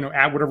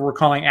 whatever we're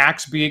calling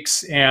axe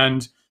beaks,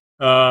 and,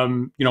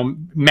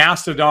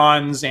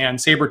 mastodons and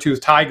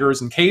saber-toothed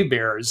tigers and cave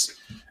bears.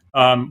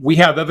 We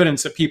have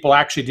evidence that people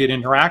actually did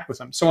interact with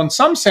them. So in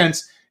some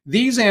sense,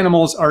 these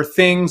animals are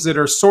things that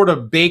are sort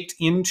of baked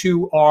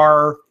into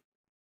our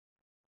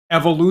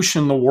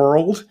evolution, the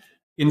world.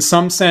 In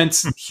some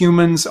sense,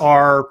 humans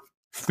are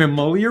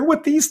familiar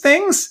with these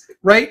things,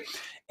 right?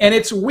 And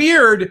it's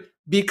weird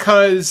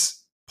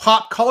because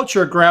pop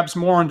culture grabs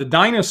more onto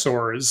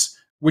dinosaurs,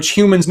 which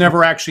humans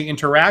never actually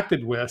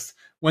interacted with,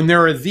 when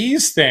there are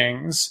these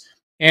things.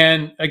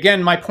 And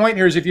again, my point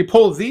here is if you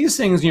pull these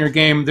things in your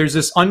game, there's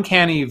this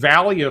uncanny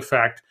valley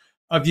effect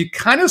of they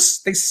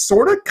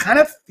sort of kind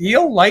of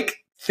feel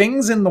like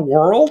things in the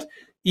world,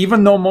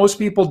 even though most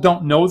people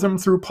don't know them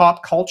through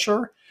pop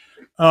culture.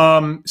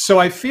 So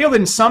I feel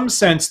in some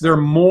sense they're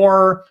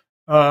more,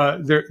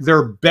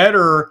 they're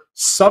better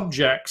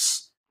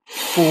subjects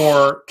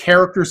for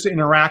characters to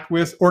interact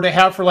with, or to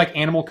have for like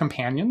animal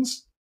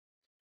companions,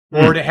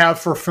 or to have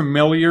for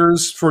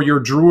familiars for your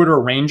druid or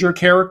ranger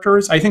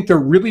characters. I think they're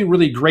really,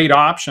 really great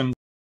options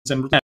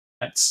and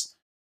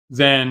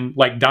than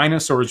like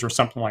dinosaurs or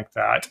something like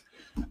that.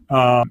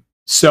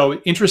 So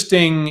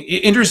interesting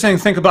to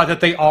think about that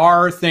they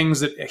are things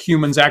that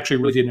humans actually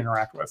really did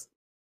interact with.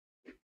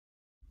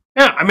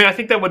 Yeah, I mean, I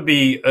think that would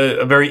be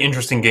a very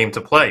interesting game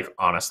to play,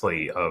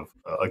 honestly, of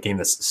a game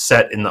that's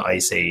set in the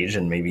Ice Age,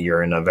 and maybe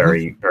you're in a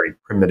very, very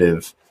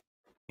primitive,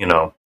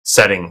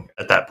 setting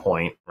at that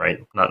point, right?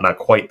 Not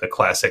quite the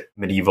classic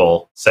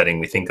medieval setting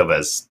we think of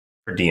as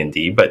for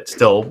D&D, but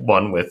still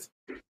one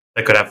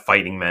that could have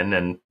fighting men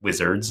and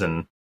wizards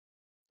and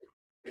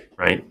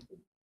right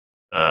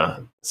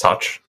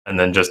such, and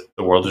then just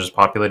the world is just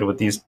populated with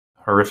these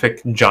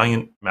horrific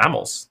giant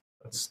mammals.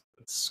 That's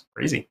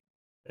crazy.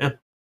 Yeah.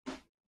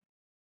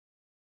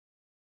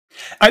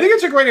 I think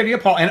it's a great idea,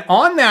 Paul. And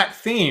on that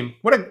theme,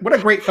 what a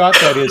great thought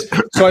that is.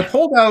 So I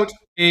pulled out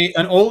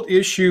an old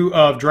issue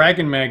of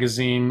Dragon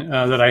magazine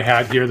that I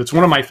had here. That's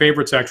one of my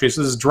favorites, actually.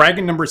 So this is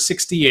Dragon number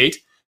 68.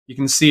 You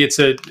can see it's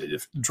a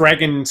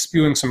dragon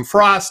spewing some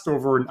frost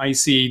over an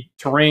icy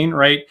terrain,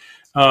 right?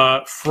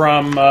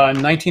 From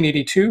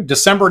 1982,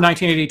 December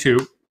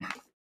 1982.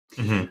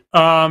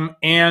 Mm-hmm.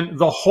 And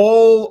the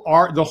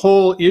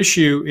whole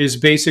issue is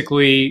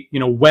basically,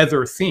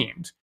 weather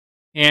themed.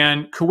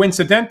 And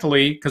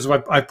coincidentally, because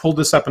I've pulled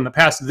this up in the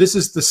past, this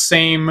is the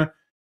same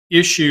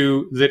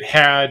issue that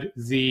had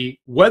the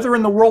Weather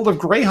in the World of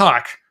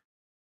Greyhawk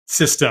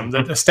system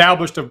that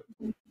established a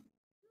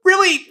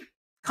really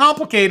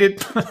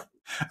complicated,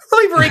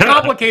 really very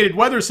complicated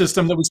weather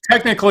system that was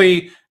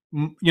technically,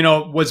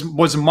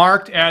 was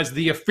marked as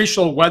the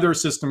official weather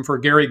system for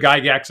Gary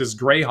Gygax's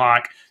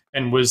Greyhawk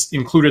and was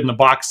included in the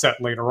box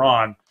set later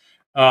on.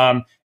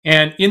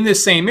 And in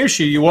this same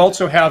issue, you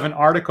also have an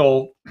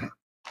article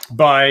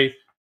by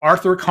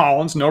Arthur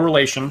Collins, no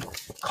relation,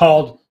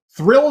 called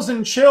Thrills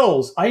and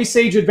Chills, Ice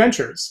Age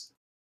Adventures.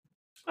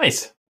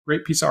 Nice.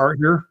 Great piece of art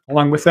here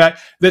along with that.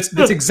 That's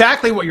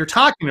exactly what you're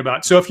talking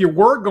about. So if you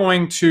were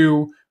going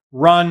to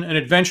run an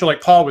adventure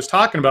like Paul was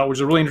talking about, which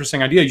is a really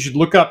interesting idea, you should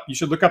look up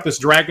this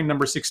Dragon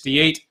number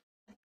 68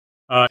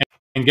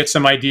 and get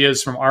some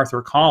ideas from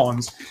Arthur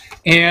Collins.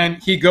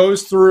 And he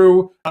goes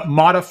through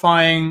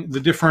modifying the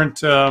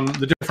different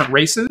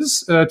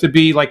races to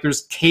be like,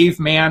 there's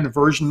caveman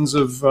versions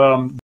of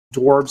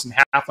dwarves and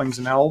halflings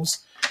and elves,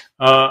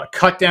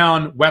 cut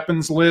down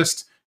weapons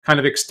list, kind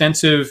of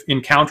extensive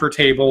encounter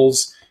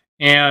tables,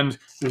 and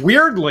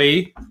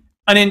weirdly,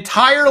 an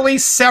entirely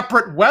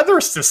separate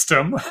weather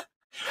system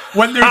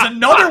when there's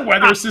another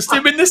weather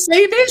system in the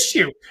same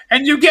issue.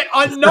 And you get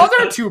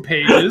another 2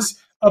 pages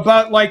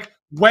about like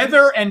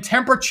weather and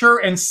temperature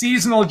and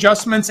seasonal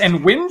adjustments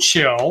and wind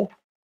chill,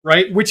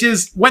 right? Which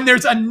is when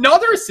there's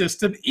another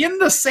system in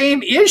the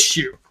same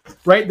issue,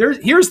 right?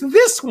 Here's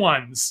this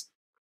one's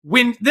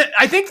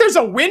I think there's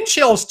a wind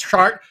chills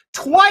chart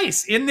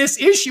twice in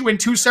this issue in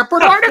 2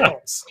 separate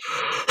articles,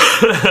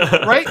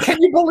 right?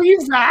 Can you believe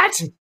that?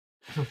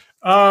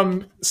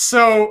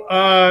 So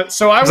I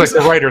was like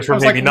the writers were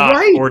maybe not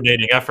right.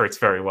 coordinating efforts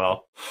very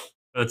well.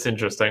 That's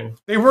interesting.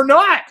 They were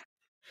not.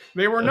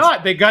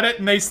 They got it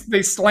and they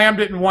slammed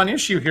it in one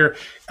issue here.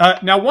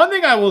 Now, one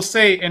thing I will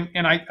say, and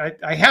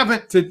I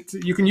haven't.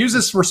 You can use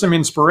this for some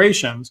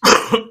inspirations,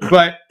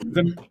 but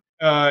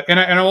and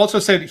I'll also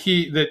say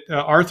that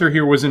Arthur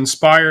here was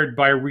inspired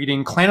by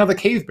reading Clan of the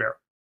Cave Bear,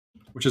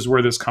 which is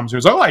where this comes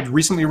from. I'd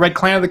recently read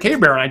Clan of the Cave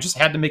Bear, and I just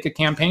had to make a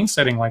campaign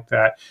setting like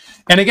that.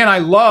 And again, I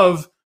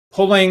love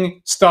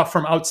pulling stuff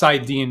from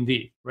outside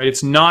D&D, right?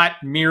 It's not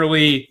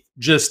merely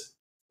just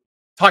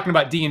talking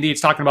about D&D, it's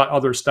talking about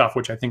other stuff,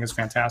 which I think is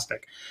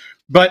fantastic.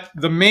 But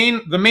the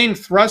main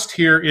thrust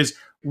here is,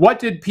 what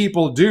did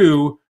people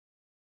do,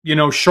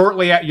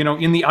 shortly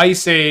in the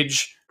Ice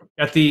Age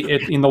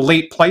in the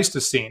Late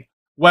Pleistocene?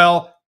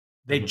 Well,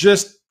 they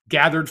just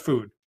gathered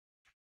food.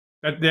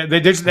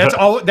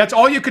 That's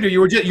all you could do. You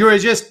were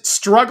just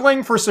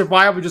struggling for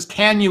survival. Just,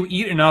 can you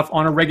eat enough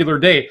on a regular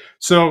day?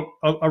 So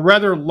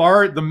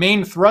the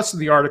main thrust of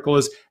the article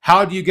is,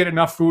 how do you get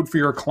enough food for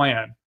your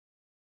clan?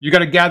 You got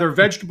to gather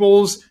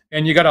vegetables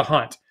and you got to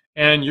hunt,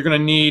 and you're going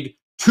to need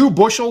 2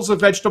 bushels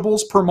of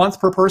vegetables per month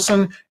per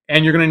person,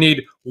 and you're going to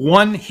need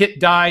 1 hit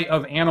die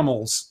of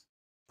animals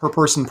per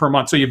person per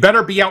month. So you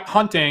better be out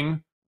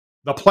hunting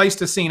the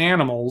Pleistocene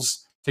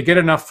animals to get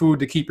enough food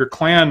to keep your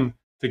clan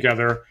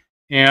together.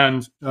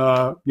 And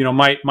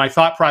my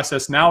thought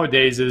process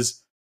nowadays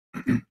is,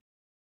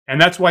 And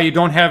that's why you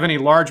don't have any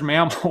large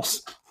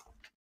mammals.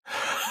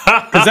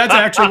 Because that's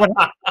actually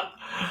what.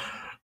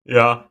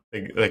 Yeah,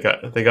 they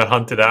got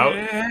hunted out.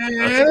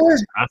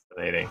 That's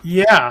fascinating.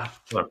 Yeah.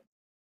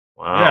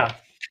 Wow. Yeah.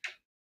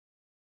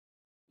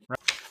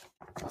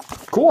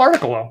 Cool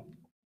article, though.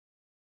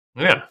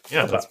 Yeah,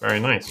 that's very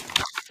nice.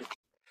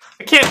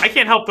 I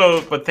can't help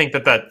though but think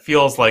that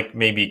feels like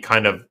maybe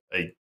kind of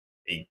a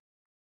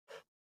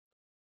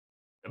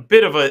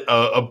bit of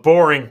a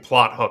boring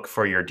plot hook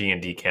for your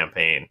D&D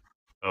campaign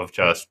of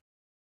just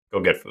go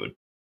get food.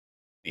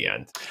 The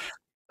end.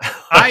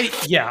 I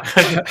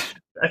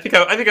think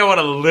I want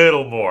a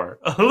little more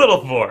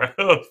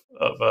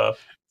of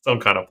some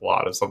kind of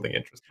plot of something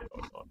interesting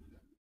going on.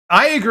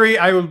 I agree.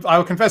 I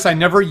will confess I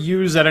never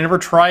used that. I never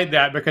tried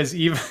that because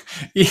even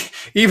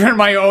in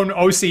my own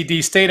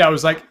OCD state, I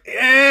was like,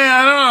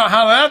 I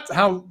don't know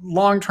how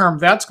long term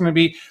that's going to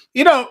be.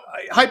 You know,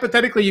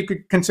 hypothetically, you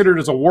could consider it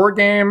as a war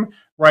game,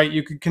 right?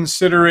 You could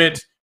consider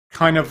it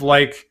kind of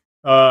like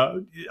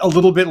a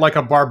little bit like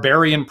a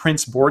Barbarian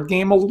Prince board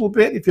game, a little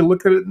bit if you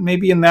look at it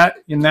maybe in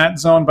that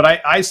zone. But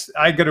I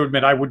got to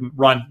admit, I wouldn't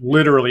run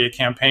literally a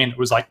campaign that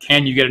was like,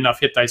 can you get enough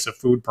hit dice of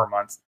food per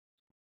month?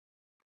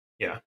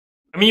 Yeah.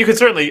 I mean,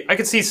 I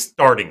could see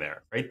starting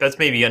there, right? That's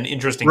maybe an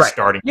interesting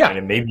starting point,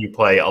 and maybe you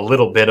play a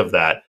little bit of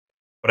that.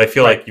 But I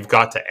feel like you've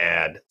got to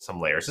add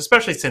some layers,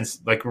 especially since,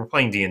 like, we're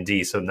playing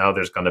D&D, so now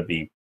there's going to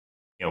be,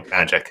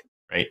 magic,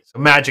 right? So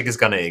magic is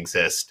going to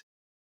exist.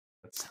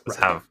 Let's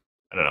have,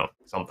 I don't know,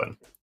 something.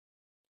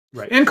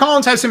 Right. And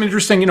Collins has some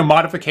interesting,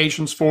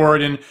 modifications for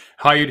it and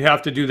how you'd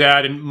have to do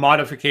that, and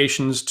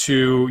modifications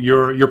to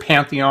your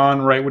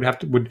pantheon, right,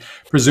 would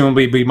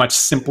presumably be much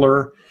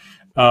simpler.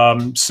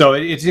 So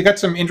it's got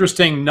some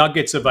interesting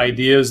nuggets of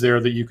ideas there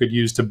that you could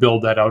use to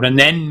build that out and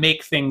then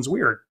make things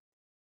weird.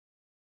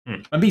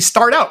 Maybe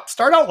start out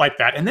like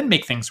that and then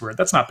make things weird.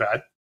 That's not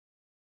bad.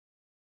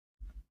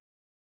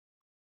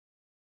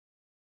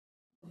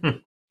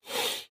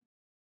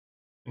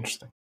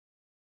 Interesting.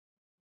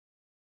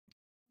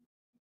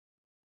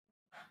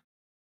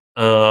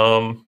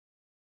 So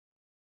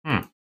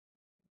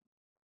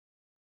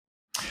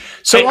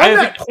on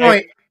that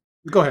point,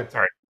 go ahead.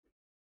 Sorry.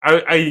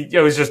 I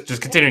was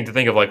just continuing to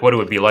think of like what it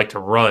would be like to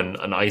run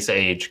an Ice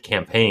Age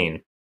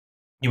campaign.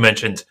 You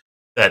mentioned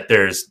that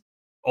there's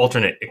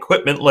alternate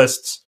equipment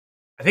lists.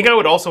 I think I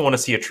would also want to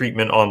see a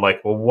treatment on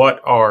like, well, what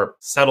are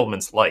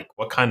settlements like?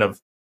 What kind of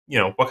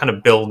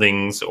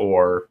buildings,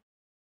 or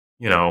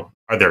are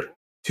there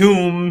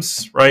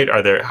tombs, right?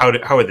 Are there how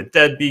are the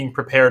dead being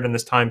prepared in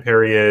this time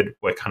period?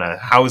 What kind of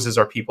houses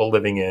are people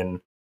living in?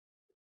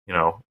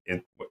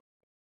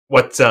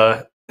 What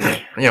kind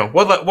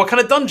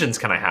of dungeons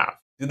can I have?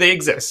 Do they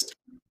exist?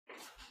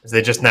 Is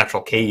they just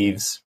natural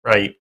caves,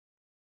 right?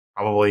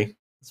 Probably.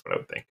 That's what I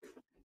would think.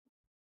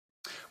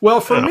 Well,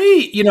 for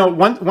me,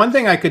 one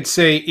thing I could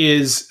say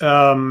is,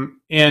 and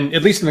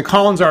at least in the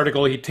Collins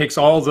article, he takes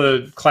all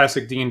the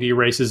classic D&D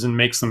races and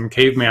makes them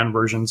caveman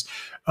versions.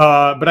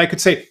 But I could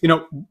say,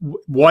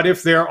 what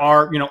if there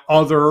are,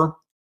 other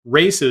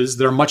races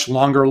that are much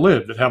longer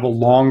lived, that have a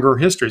longer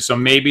history? So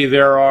maybe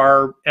there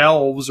are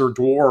elves or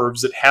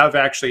dwarves that have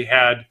actually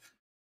had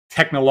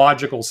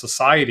technological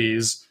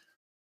societies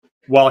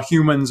while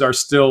humans are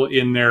still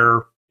in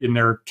their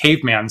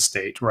caveman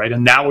state, right?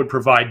 And that would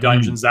provide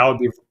dungeons, that would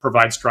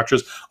provide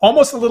structures,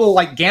 almost a little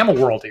like Gamma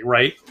Worldy,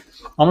 right?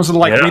 Almost a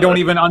little like we don't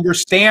even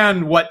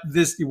understand what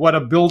a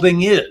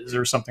building is,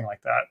 or something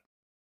like that.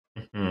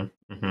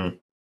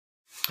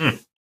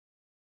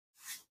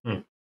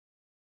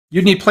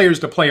 You'd need players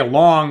to play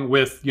along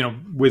with,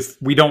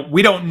 we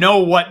don't know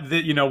what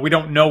we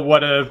don't know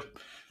what a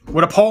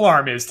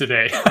polearm is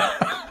today.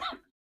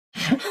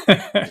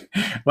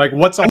 Like,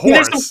 what's a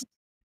horse?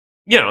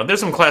 There's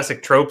some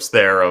classic tropes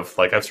there of,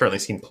 like, I've certainly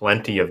seen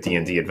plenty of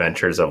D&D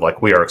adventures of,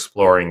 like, we are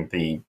exploring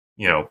the,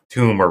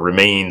 tomb or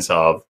remains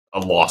of a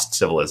lost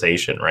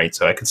civilization, right?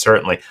 So I could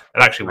certainly,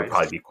 that actually would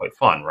probably be quite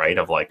fun, right?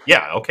 Of like,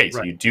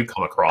 so you do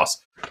come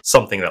across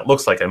something that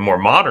looks like a more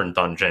modern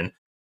dungeon,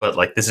 but,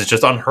 like, this is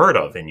just unheard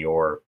of in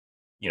your,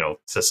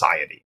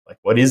 society. Like,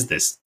 what is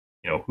this?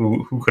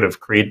 Who could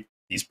have created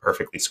these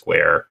perfectly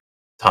square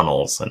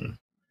tunnels, and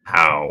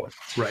how?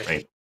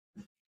 Right?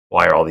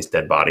 Why are all these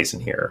dead bodies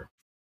in here?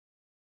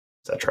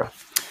 Etc.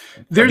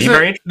 There's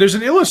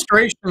an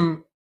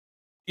illustration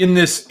in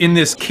this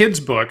kid's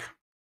book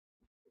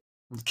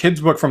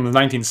from the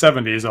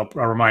 1970s. I'll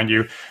remind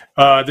you.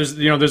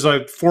 There's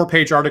a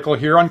 4-page article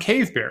here on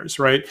cave bears,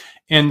 right?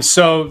 And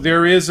so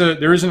there is an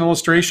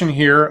illustration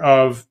here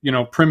of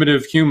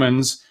primitive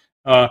humans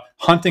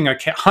hunting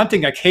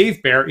a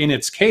cave bear in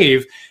its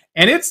cave,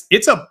 and it's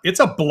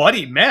a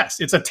bloody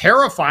mess. It's a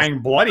terrifying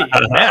bloody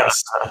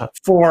mess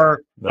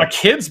for a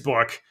kid's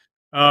book.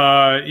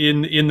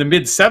 In the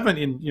mid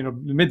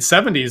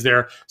 70s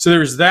there. So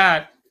there's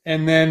that,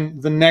 and then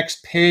the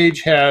next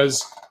page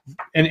has,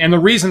 and the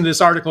reason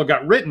this article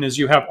got written is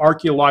you have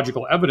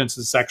archaeological evidence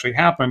this actually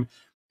happened,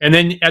 and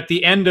then at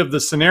the end of the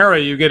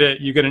scenario you get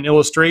an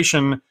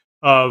illustration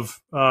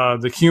of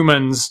the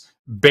humans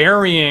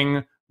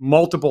burying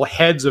multiple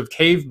heads of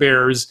cave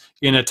bears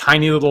in a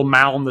tiny little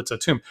mound that's a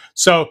tomb.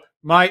 So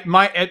my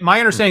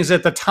understanding is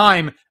at the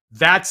time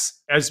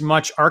that's as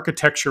much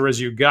architecture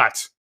as you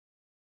got.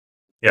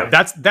 Yeah,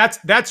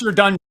 that's your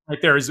dungeon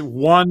right there. Is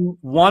one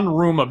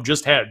room of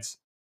just heads.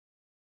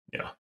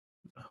 Yeah.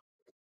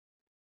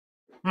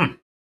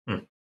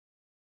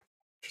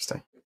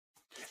 Interesting.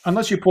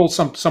 Unless you pull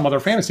some other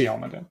fantasy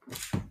element in.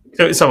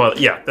 So some other,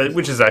 yeah,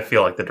 which is I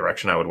feel like the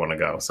direction I would want to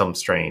go. Some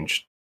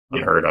strange,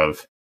 unheard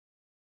of,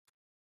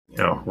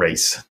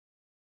 race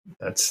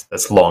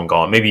that's long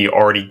gone, maybe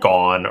already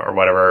gone or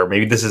whatever.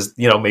 Maybe this is,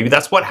 maybe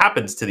that's what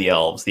happens to the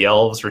elves. The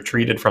elves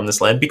retreated from this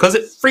land because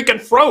it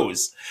freaking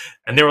froze,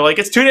 and they were like,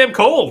 "It's too damn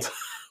cold.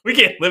 We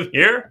can't live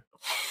here."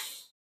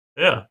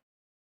 Yeah.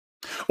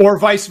 Or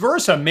vice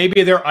versa.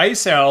 Maybe they're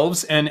ice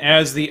elves, and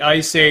as the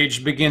ice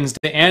age begins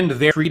to end,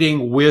 they're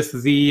treating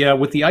with the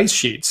ice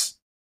sheets,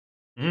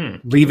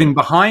 leaving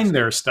behind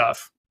their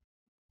stuff.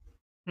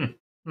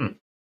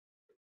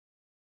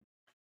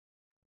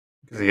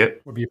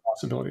 Would be a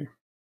possibility.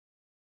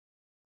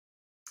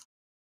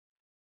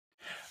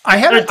 I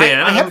had a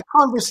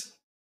conversation.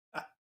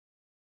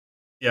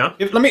 Yeah.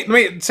 Let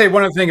me say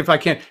one other thing, if I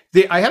can.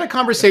 I had a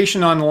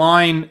conversation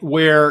online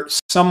where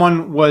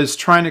someone was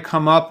trying to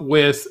come up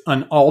with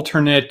an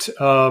alternate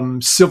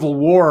Civil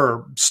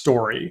War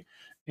story,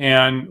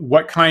 and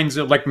what kinds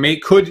of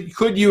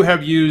could you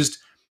have used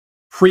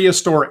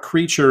prehistoric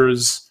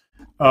creatures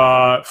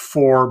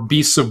for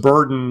beasts of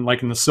burden,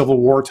 like in the Civil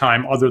War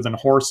time, other than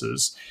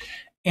horses?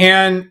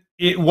 And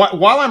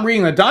while I'm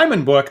reading the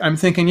Diamond book, I'm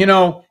thinking,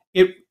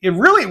 it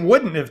really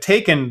wouldn't have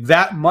taken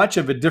that much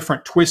of a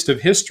different twist of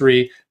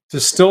history to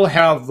still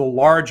have the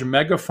large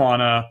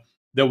megafauna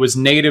that was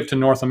native to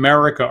North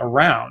America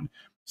around.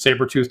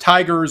 Saber-toothed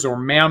tigers or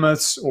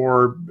mammoths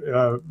or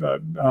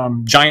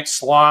giant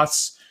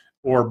sloths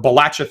or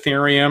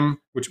Balachatherium,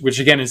 which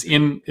again is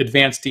in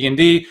advanced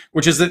D&D,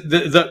 which is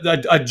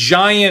a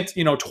giant,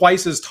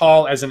 twice as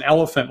tall as an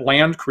elephant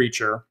land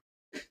creature.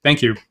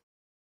 Thank you.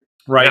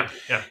 Right.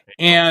 Yeah.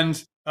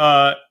 And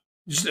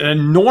just an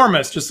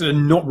enormous,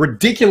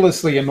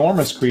 ridiculously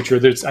enormous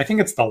creature. I think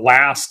it's the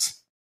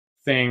last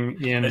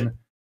thing in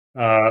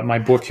my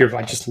book here.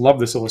 I just love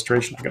this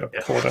illustration. I got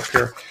to pull it up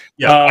here.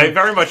 Yeah, I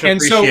very much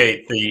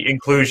appreciate the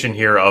inclusion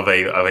here of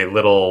a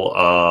little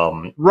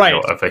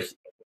of a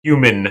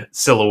human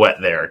silhouette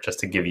there, just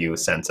to give you a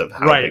sense of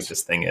how big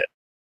this thing is.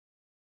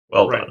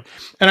 Well done.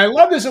 And I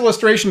love this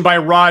illustration by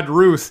Rod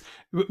Ruth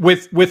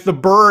with the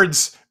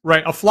birds,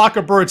 a flock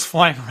of birds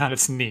flying around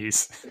its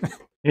knees.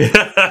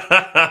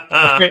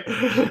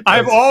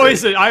 I've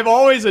always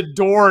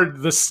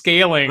adored the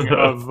scaling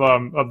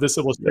of this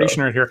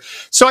illustration right here.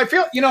 So I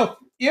feel,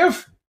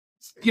 if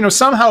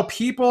somehow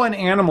people and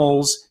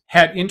animals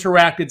had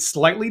interacted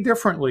slightly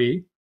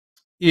differently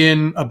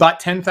in about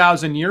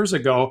 10,000 years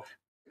ago,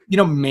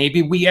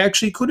 maybe we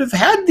actually could have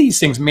had these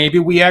things. Maybe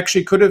we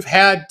actually could have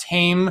had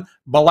tame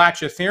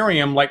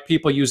Balachatherium like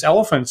people use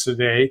elephants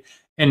today.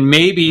 And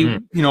maybe,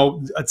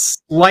 a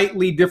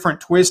slightly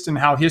different twist in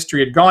how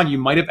history had gone. You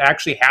might have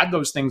actually had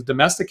those things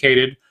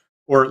domesticated,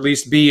 or at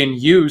least be in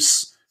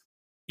use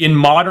in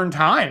modern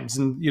times,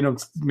 and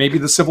maybe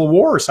the Civil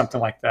War or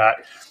something like that.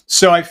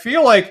 So I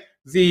feel like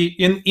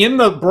in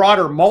the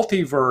broader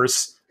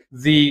multiverse,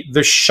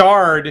 the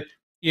shard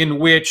in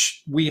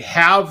which we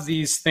have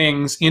these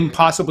things in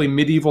possibly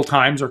medieval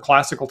times or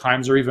classical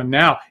times or even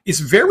now is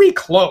very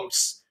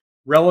close,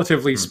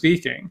 relatively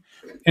speaking.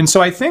 And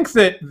so I think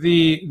that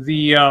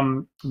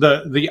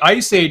the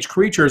Ice Age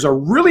creatures are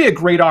really a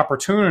great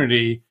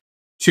opportunity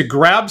to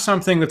grab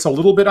something that's a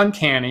little bit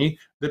uncanny,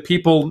 that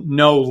people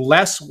know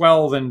less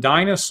well than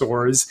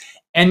dinosaurs,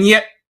 and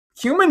yet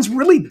humans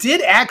really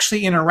did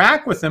actually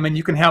interact with them, and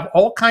you can have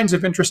all kinds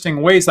of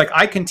interesting ways. Like,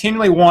 I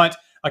continually want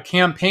a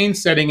campaign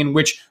setting in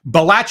which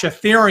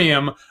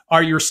Balachatherium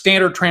are your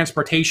standard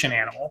transportation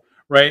animal,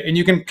 right? And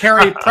you can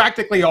carry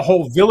practically a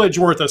whole village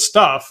worth of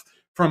stuff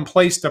from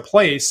place to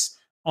place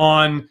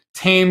on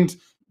tamed,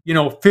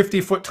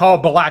 50-foot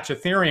tall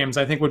Balachatheriums.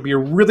 I think would be a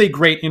really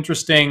great,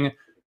 interesting.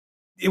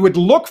 It would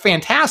look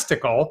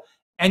fantastical,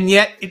 and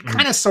yet it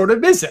kind of sort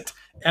of isn't.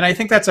 And I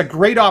think that's a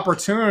great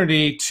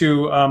opportunity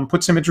to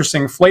put some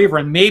interesting flavor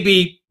and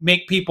maybe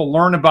make people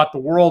learn about the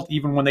world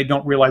even when they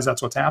don't realize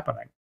that's what's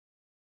happening.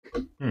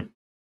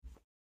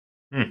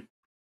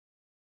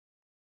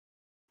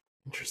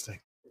 Interesting.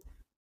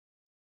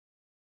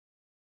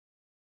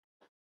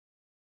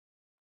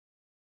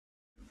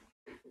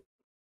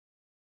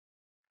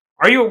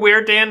 Are you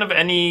aware, Dan, of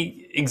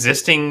any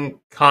existing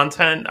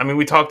content? I mean,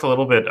 we talked a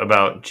little bit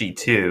about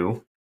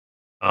G2.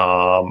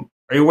 Are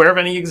you aware of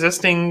any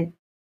existing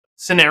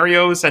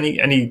scenarios?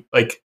 It's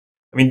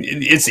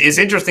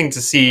interesting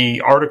to see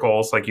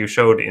articles like you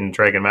showed in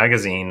Dragon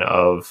Magazine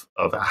of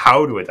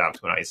how to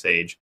adapt to an Ice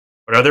Age.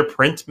 But are there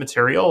print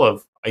material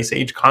of Ice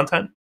Age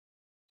content?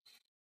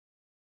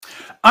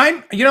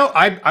 I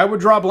would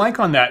draw a blank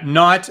on that.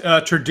 Not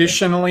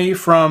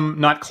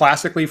not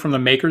classically from the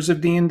makers of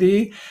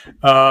D&D.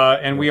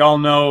 And we all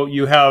know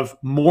you have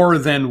more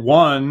than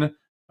one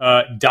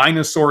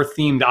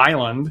dinosaur-themed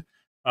island.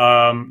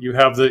 You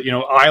have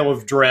the Isle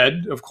of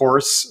Dread, of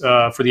course,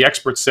 for the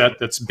expert set.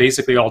 That's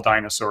basically all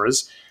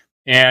dinosaurs,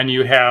 and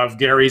you have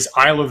Gary's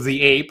Isle of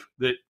the Ape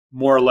that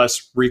more or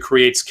less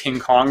recreates King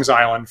Kong's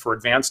island for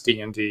advanced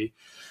D&D.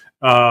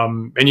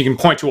 And you can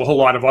point to a whole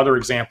lot of other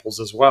examples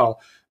as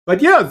well.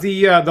 But yeah,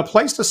 the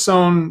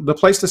Pleistocene,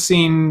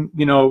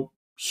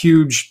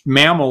 huge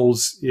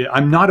mammals.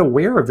 I'm not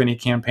aware of any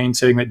campaign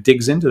setting that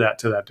digs into that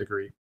to that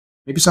degree.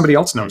 Maybe somebody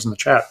else knows in the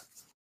chat.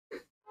 I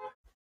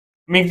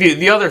mean,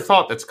 the other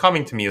thought that's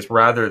coming to me is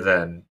rather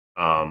than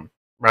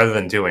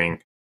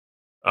doing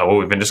what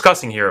we've been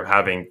discussing here of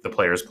having the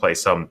players play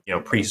some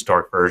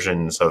prehistoric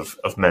versions of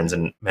men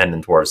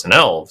and dwarves and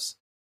elves,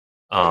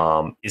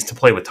 is to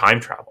play with time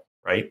travel,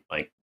 right?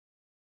 Like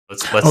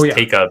let's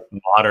take a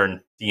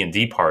modern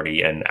D&D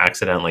party and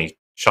accidentally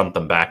shunt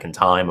them back in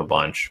time a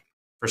bunch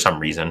for some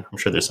reason. I'm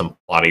sure there's some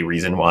plotty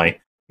reason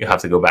why you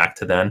have to go back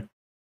to then,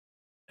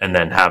 and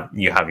then have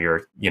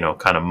your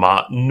kind of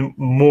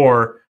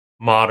more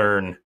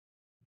modern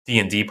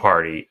D&D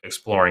party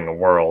exploring a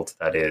world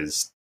that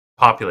is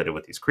populated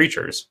with these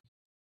creatures.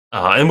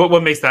 And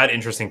what makes that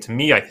interesting to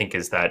me, I think,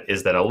 is that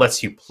it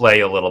lets you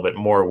play a little bit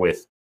more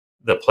with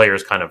the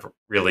players kind of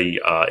really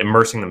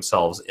immersing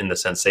themselves in the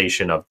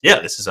sensation of,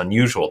 this is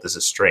unusual, this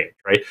is strange,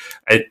 right?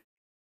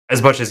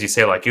 As much as you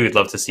say, like, you would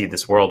love to see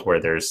this world where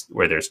there's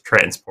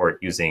transport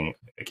using,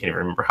 I can't even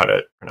remember how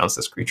to pronounce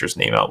this creature's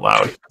name out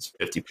loud. It's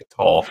 50 feet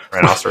tall,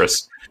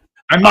 rhinoceros.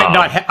 I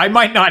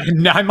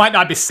might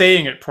not be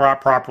saying it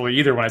properly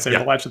either when I say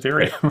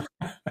Velocitherium.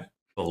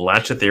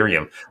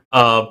 Velocitherium.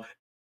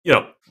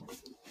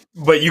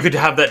 But you could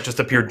have that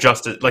just appear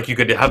like you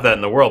could have that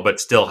in the world,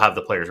 but still have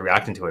the players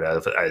reacting to it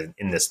as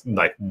in this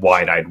like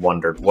wide-eyed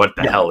wonder, what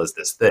the hell is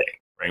this thing,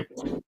 right?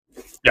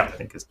 Yeah, I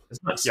think is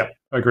nice. Yeah,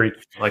 agreed.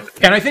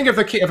 And I think if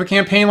a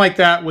campaign like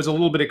that was a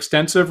little bit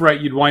extensive, right,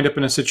 you'd wind up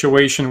in a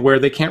situation where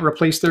they can't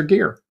replace their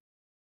gear,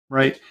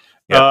 right?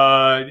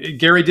 Yep.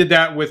 Gary did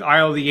that with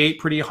Isle of the Ape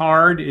pretty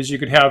hard. Is you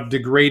could have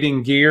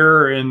degrading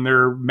gear and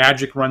their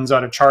magic runs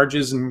out of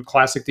charges in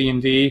classic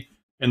D&D,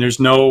 and there's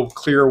no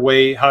clear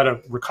way how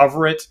to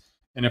recover it.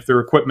 And if their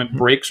equipment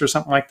breaks or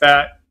something like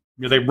that,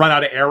 they run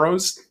out of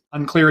arrows.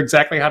 Unclear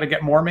exactly how to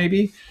get more,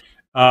 maybe.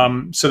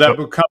 So that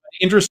would become an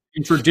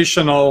interesting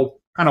traditional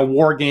kind of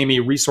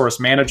wargamey resource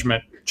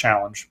management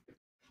challenge.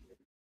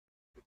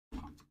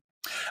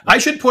 I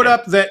should put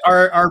up that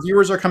our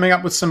viewers are coming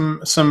up with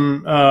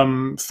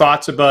some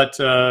thoughts about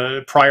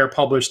prior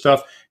published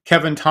stuff.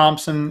 Kevin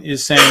Thompson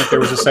is saying that there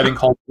was a setting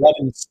called Blood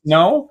and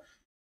Snow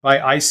by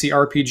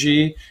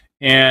ICRPG.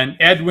 And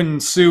Edwin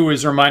Sue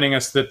is reminding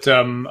us that the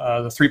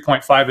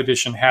 3.5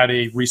 edition had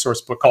a resource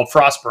book called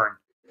Frostburn.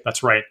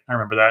 That's right. I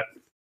remember that.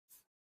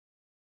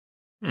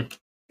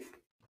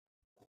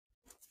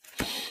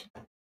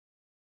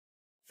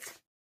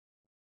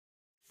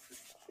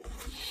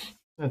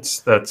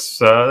 That's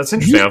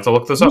interesting. I have to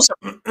look this up.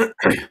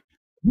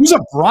 Use a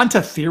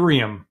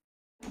Brontotherium.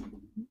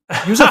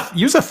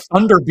 Use a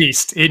Thunder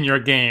Beast in your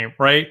game,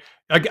 right?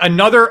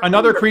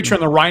 Another creature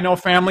in the rhino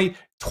family,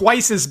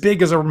 twice as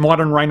big as a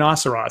modern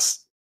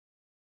rhinoceros.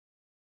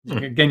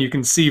 Again, you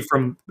can see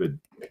from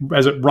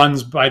as it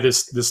runs by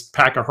this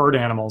pack of herd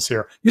animals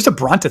here. Use a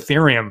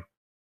Brontotherium.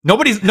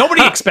 Nobody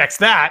expects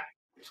that.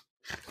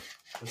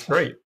 That's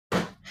great.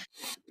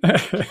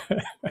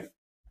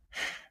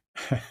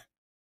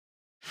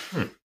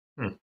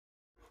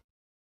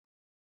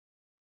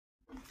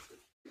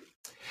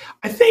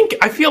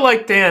 I feel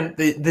like, Dan,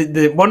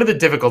 the one of the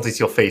difficulties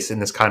you'll face in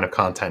this kind of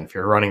content if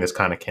you're running this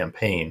kind of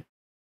campaign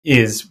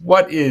is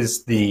what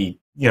is the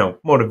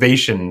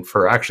motivation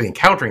for actually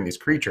encountering these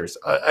creatures.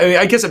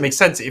 I guess it makes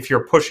sense if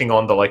you're pushing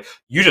on the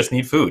you just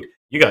need food.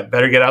 You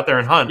better get out there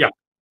and hunt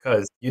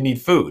because you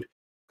need food.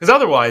 Because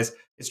otherwise,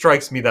 it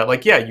strikes me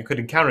that you could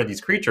encounter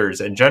these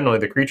creatures, and generally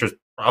the creatures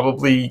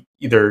probably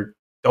either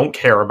don't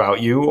care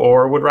about you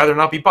or would rather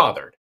not be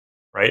bothered.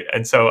 Right,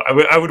 and so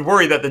I would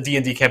worry that the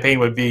D&D campaign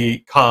would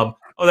become,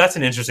 oh, that's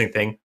an interesting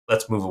thing.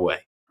 Let's move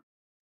away.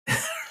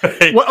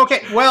 Right? Well,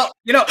 okay. Well,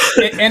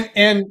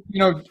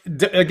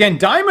 again,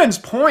 Diamond's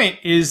point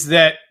is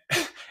that,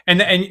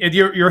 and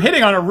you're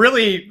hitting on a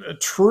really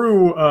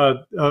true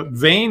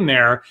vein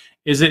there.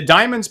 Is that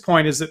Diamond's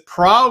point is that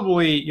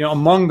probably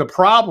among the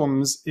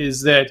problems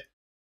is that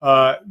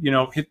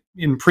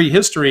in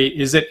prehistory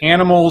is that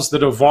animals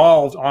that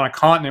evolved on a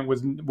continent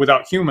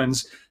without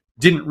humans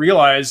didn't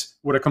realize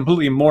what a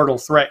completely mortal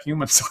threat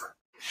humans are,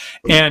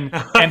 and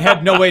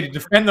had no way to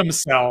defend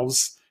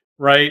themselves,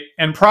 right?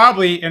 And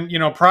probably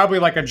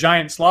like a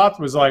giant sloth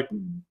was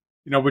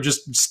would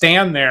just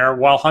stand there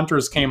while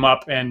hunters came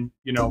up and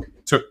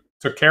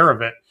took care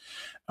of it.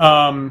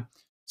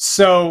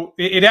 So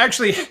it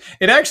actually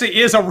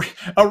is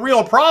a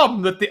real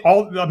problem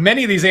that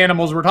many of these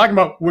animals we're talking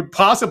about would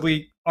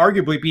possibly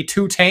arguably be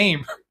too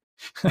tame.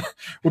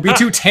 Would be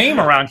too tame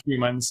around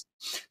humans.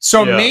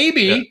 So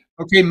maybe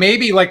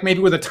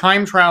with a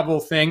time travel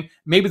thing,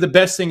 maybe the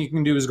best thing you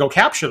can do is go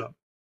capture them.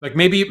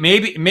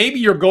 Maybe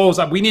your goal is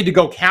that we need to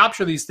go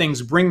capture these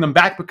things, bring them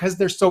back because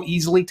they're so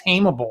easily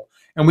tameable.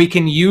 and we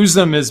can use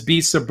them as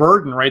beasts of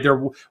burden, right?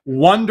 They're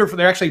wonderful.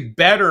 They're actually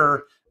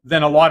better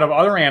than a lot of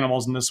other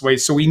animals in this way.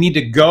 So we need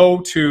to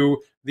go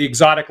to the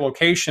exotic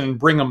location and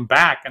bring them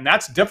back, and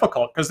that's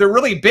difficult because they're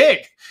really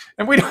big,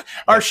 and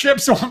our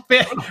ships won't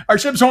fit. Our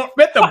ships won't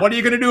fit them. What are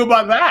you going to do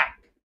about that?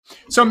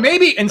 So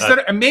maybe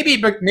maybe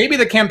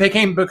the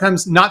campaign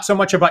becomes not so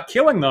much about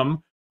killing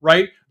them,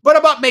 right, but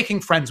about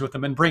making friends with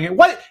them and bringing.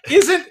 What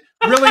isn't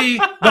really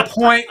the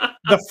point?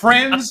 The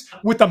friends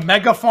with the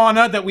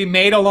megafauna that we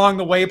made along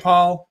the way,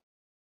 Paul.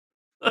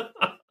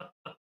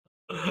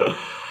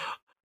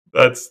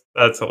 That's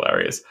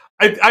hilarious.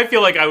 I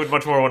feel like I would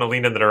much more want to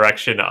lean in the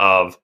direction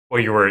of where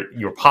you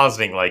were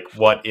positing, like,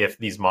 what if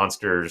these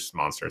monsters,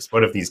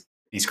 what if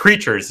these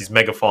creatures, these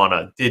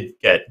megafauna, did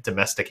get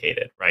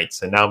domesticated, right?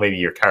 So now maybe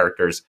your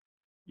characters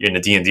in the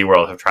D&D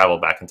world have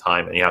traveled back in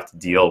time, and you have to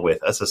deal with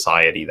a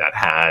society that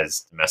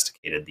has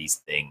domesticated these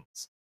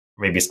things.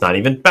 Maybe it's not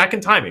even back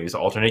in time. Maybe it's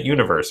an alternate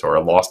universe or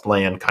a lost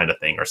land kind of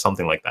thing or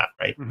something like that,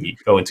 right? Mm-hmm. You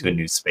go into a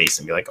new space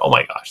and be like, oh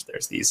my gosh, they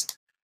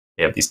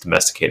have these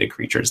domesticated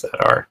creatures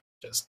that are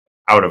just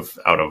out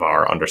of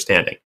our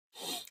understanding,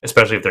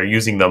 especially if they're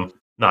using them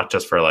not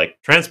just for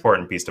like transport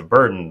and beast of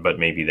burden, but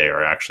maybe they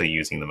are actually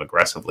using them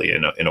aggressively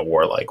in a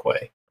warlike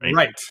way.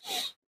 Right.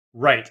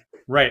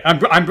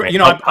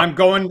 I'm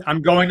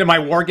going to my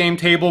war game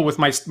table with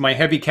my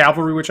heavy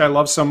cavalry, which I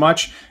love so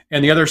much,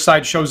 and the other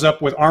side shows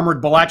up with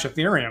armored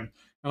Balachatherium.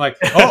 I'm like,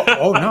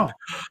 oh no.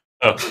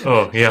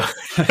 oh yeah.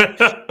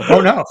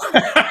 Oh no.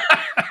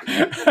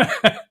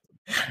 I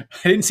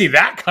didn't see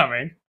that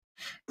coming.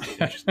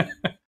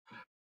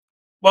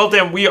 Well,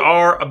 Dan, we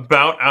are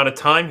about out of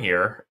time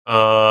here.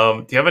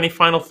 Do you have any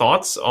final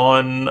thoughts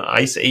on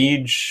Ice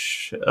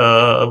Age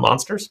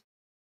monsters?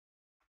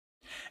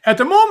 At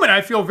the moment,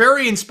 I feel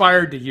very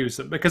inspired to use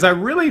them because I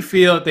really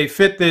feel that they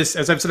fit this,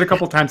 as I've said a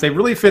couple of times, they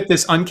really fit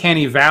this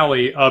uncanny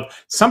valley of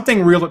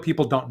something real that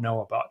people don't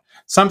know about.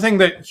 Something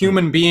that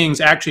human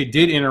beings actually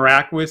did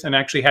interact with and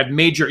actually had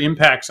major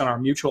impacts on our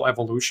mutual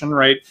evolution,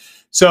 right?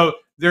 So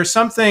there's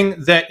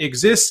something that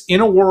exists in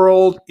a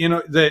world,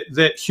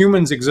 that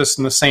humans exist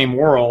in the same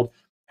world,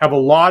 have a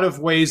lot of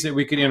ways that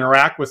we could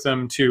interact with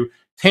them to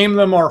tame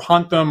them or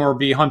hunt them or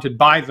be hunted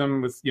by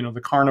them with,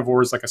 the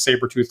carnivores like a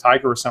saber-toothed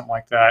tiger or something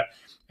like that.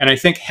 And I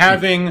think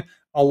having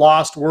a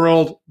lost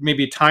world,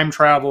 maybe time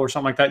travel or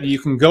something like that you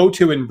can go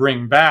to and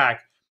bring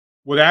back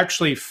would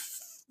actually,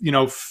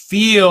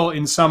 feel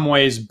in some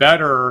ways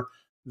better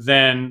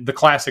than the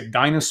classic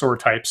dinosaur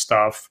type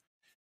stuff.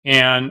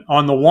 And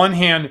on the one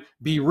hand,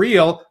 be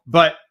real,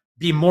 but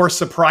be more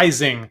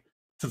surprising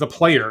to the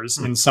players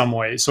in some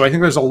ways. So I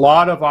think there's a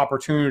lot of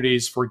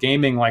opportunities for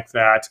gaming like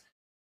that.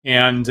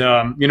 And,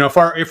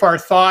 if our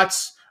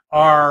thoughts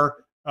are,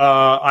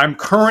 I'm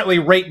currently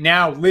right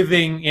now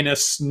living in a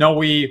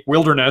snowy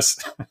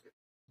wilderness,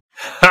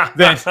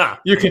 then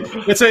you can.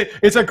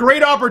 It's a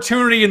great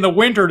opportunity in the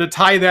winter to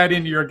tie that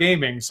into your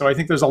gaming. So I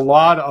think there's a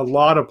lot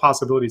of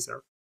possibilities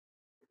there.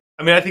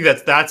 I mean, I think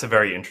that's a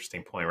very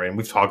interesting point, right? And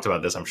we've talked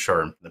about this, I'm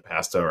sure, in the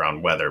past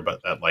around weather,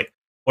 but that, like,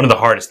 one of the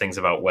hardest things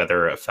about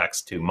weather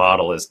effects to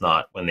model is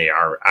not when they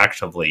are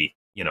actively,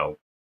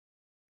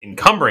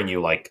 encumbering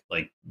you, like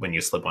when you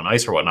slip on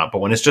ice or whatnot, but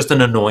when it's just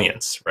an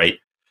annoyance, right?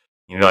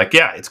 You're like,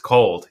 yeah, it's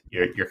cold.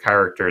 Your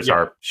characters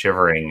are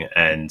shivering,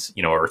 and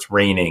or it's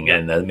raining,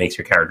 and that makes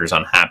your characters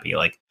unhappy.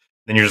 Like,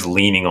 then you're just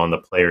leaning on the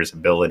player's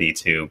ability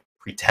to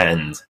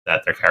pretend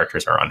that their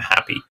characters are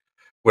unhappy.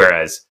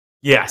 Whereas,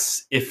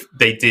 yes, if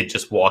they did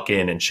just walk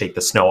in and shake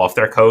the snow off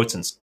their coats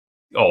and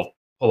pull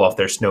off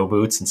their snow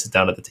boots and sit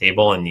down at the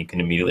table, and you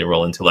can immediately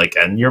roll into like,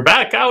 and you're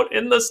back out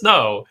in the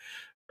snow,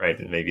 right?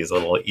 And maybe it's a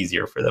little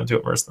easier for them to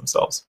immerse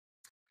themselves.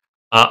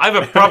 I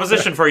have a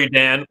proposition for you,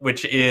 Dan,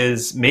 which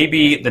is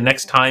maybe the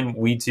next time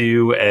we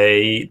do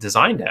a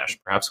design dash,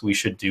 perhaps we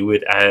should do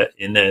it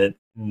in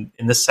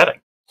this setting.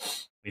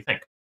 What do you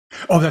think?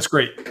 Oh, that's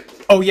great.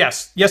 Oh,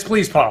 yes,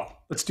 please, Paul.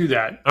 Let's do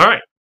that. All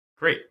right,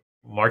 great.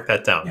 Mark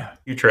that down. Yeah.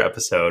 Future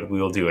episode,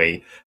 we will do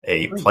a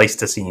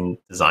Pleistocene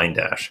design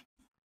dash.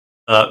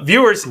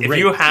 Viewers, if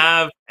you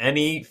have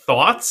any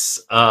thoughts,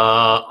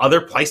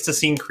 other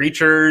Pleistocene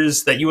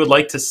creatures that you would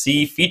like to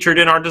see featured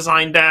in our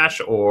design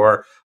dash,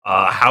 or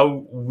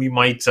how we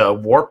might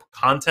warp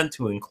content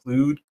to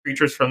include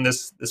creatures from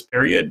this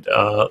period,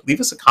 leave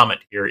us a comment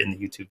here in the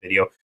YouTube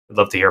video. We'd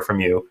love to hear from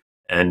you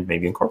and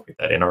maybe incorporate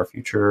that in our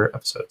future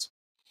episodes.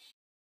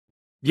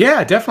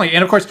 Yeah, definitely.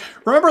 And of course,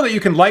 remember that you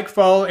can like,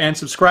 follow, and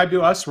subscribe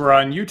to us. We're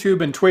on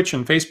YouTube and Twitch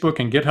and Facebook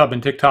and GitHub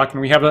and TikTok,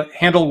 and we have a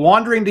handle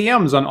Wandering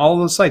DMs on all of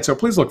those sites. So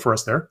please look for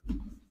us there.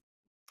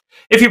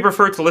 If you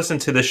prefer to listen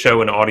to this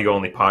show in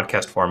audio-only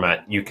podcast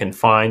format, you can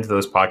find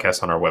those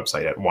podcasts on our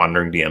website at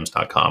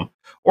wanderingdms.com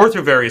or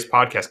through various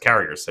podcast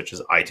carriers such as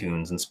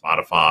iTunes and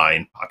Spotify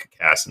and Pocket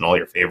Cast and all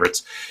your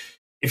favorites.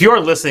 If you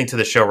are listening to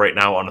the show right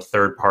now on a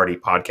third-party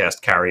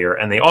podcast carrier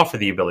and they offer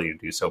the ability to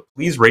do so,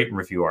 please rate and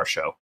review our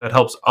show. That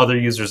helps other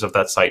users of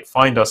that site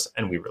find us,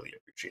 and we really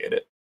appreciate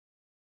it.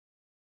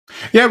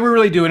 Yeah, we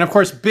really do. And of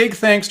course, big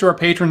thanks to our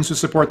patrons who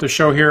support the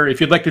show here.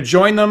 If you'd like to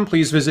join them,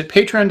 please visit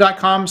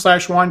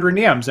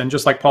patreon.com/wanderingdms. And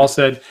just like Paul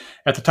said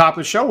at the top of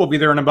the show, we'll be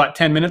there in about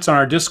 10 minutes on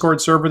our Discord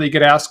server that you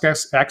get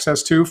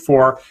access to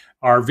for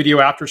our video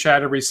after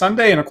chat every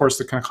Sunday. And of course,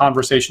 the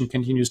conversation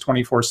continues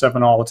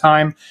 24/7 all the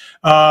time.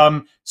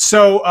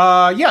 So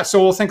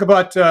we'll think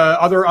about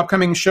other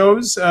upcoming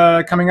shows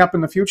coming up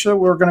in the future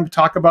we're going to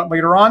talk about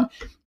later on.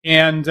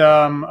 And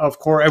of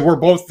course, we're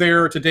both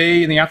there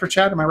today in the after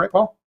chat. Am I right,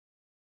 Paul?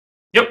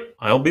 Yep,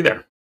 I'll be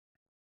there.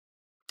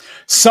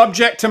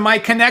 Subject to my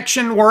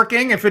connection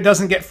working. If it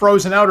doesn't get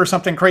frozen out or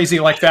something crazy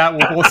like that,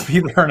 we'll both be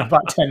there in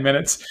about 10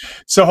 minutes.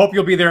 So hope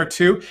you'll be there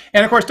too.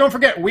 And of course, don't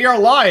forget, we are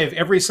live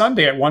every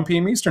Sunday at 1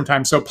 p.m. Eastern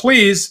Time. So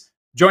please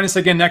join us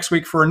again next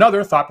week for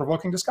another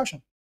thought-provoking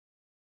discussion.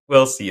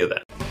 We'll see you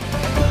then.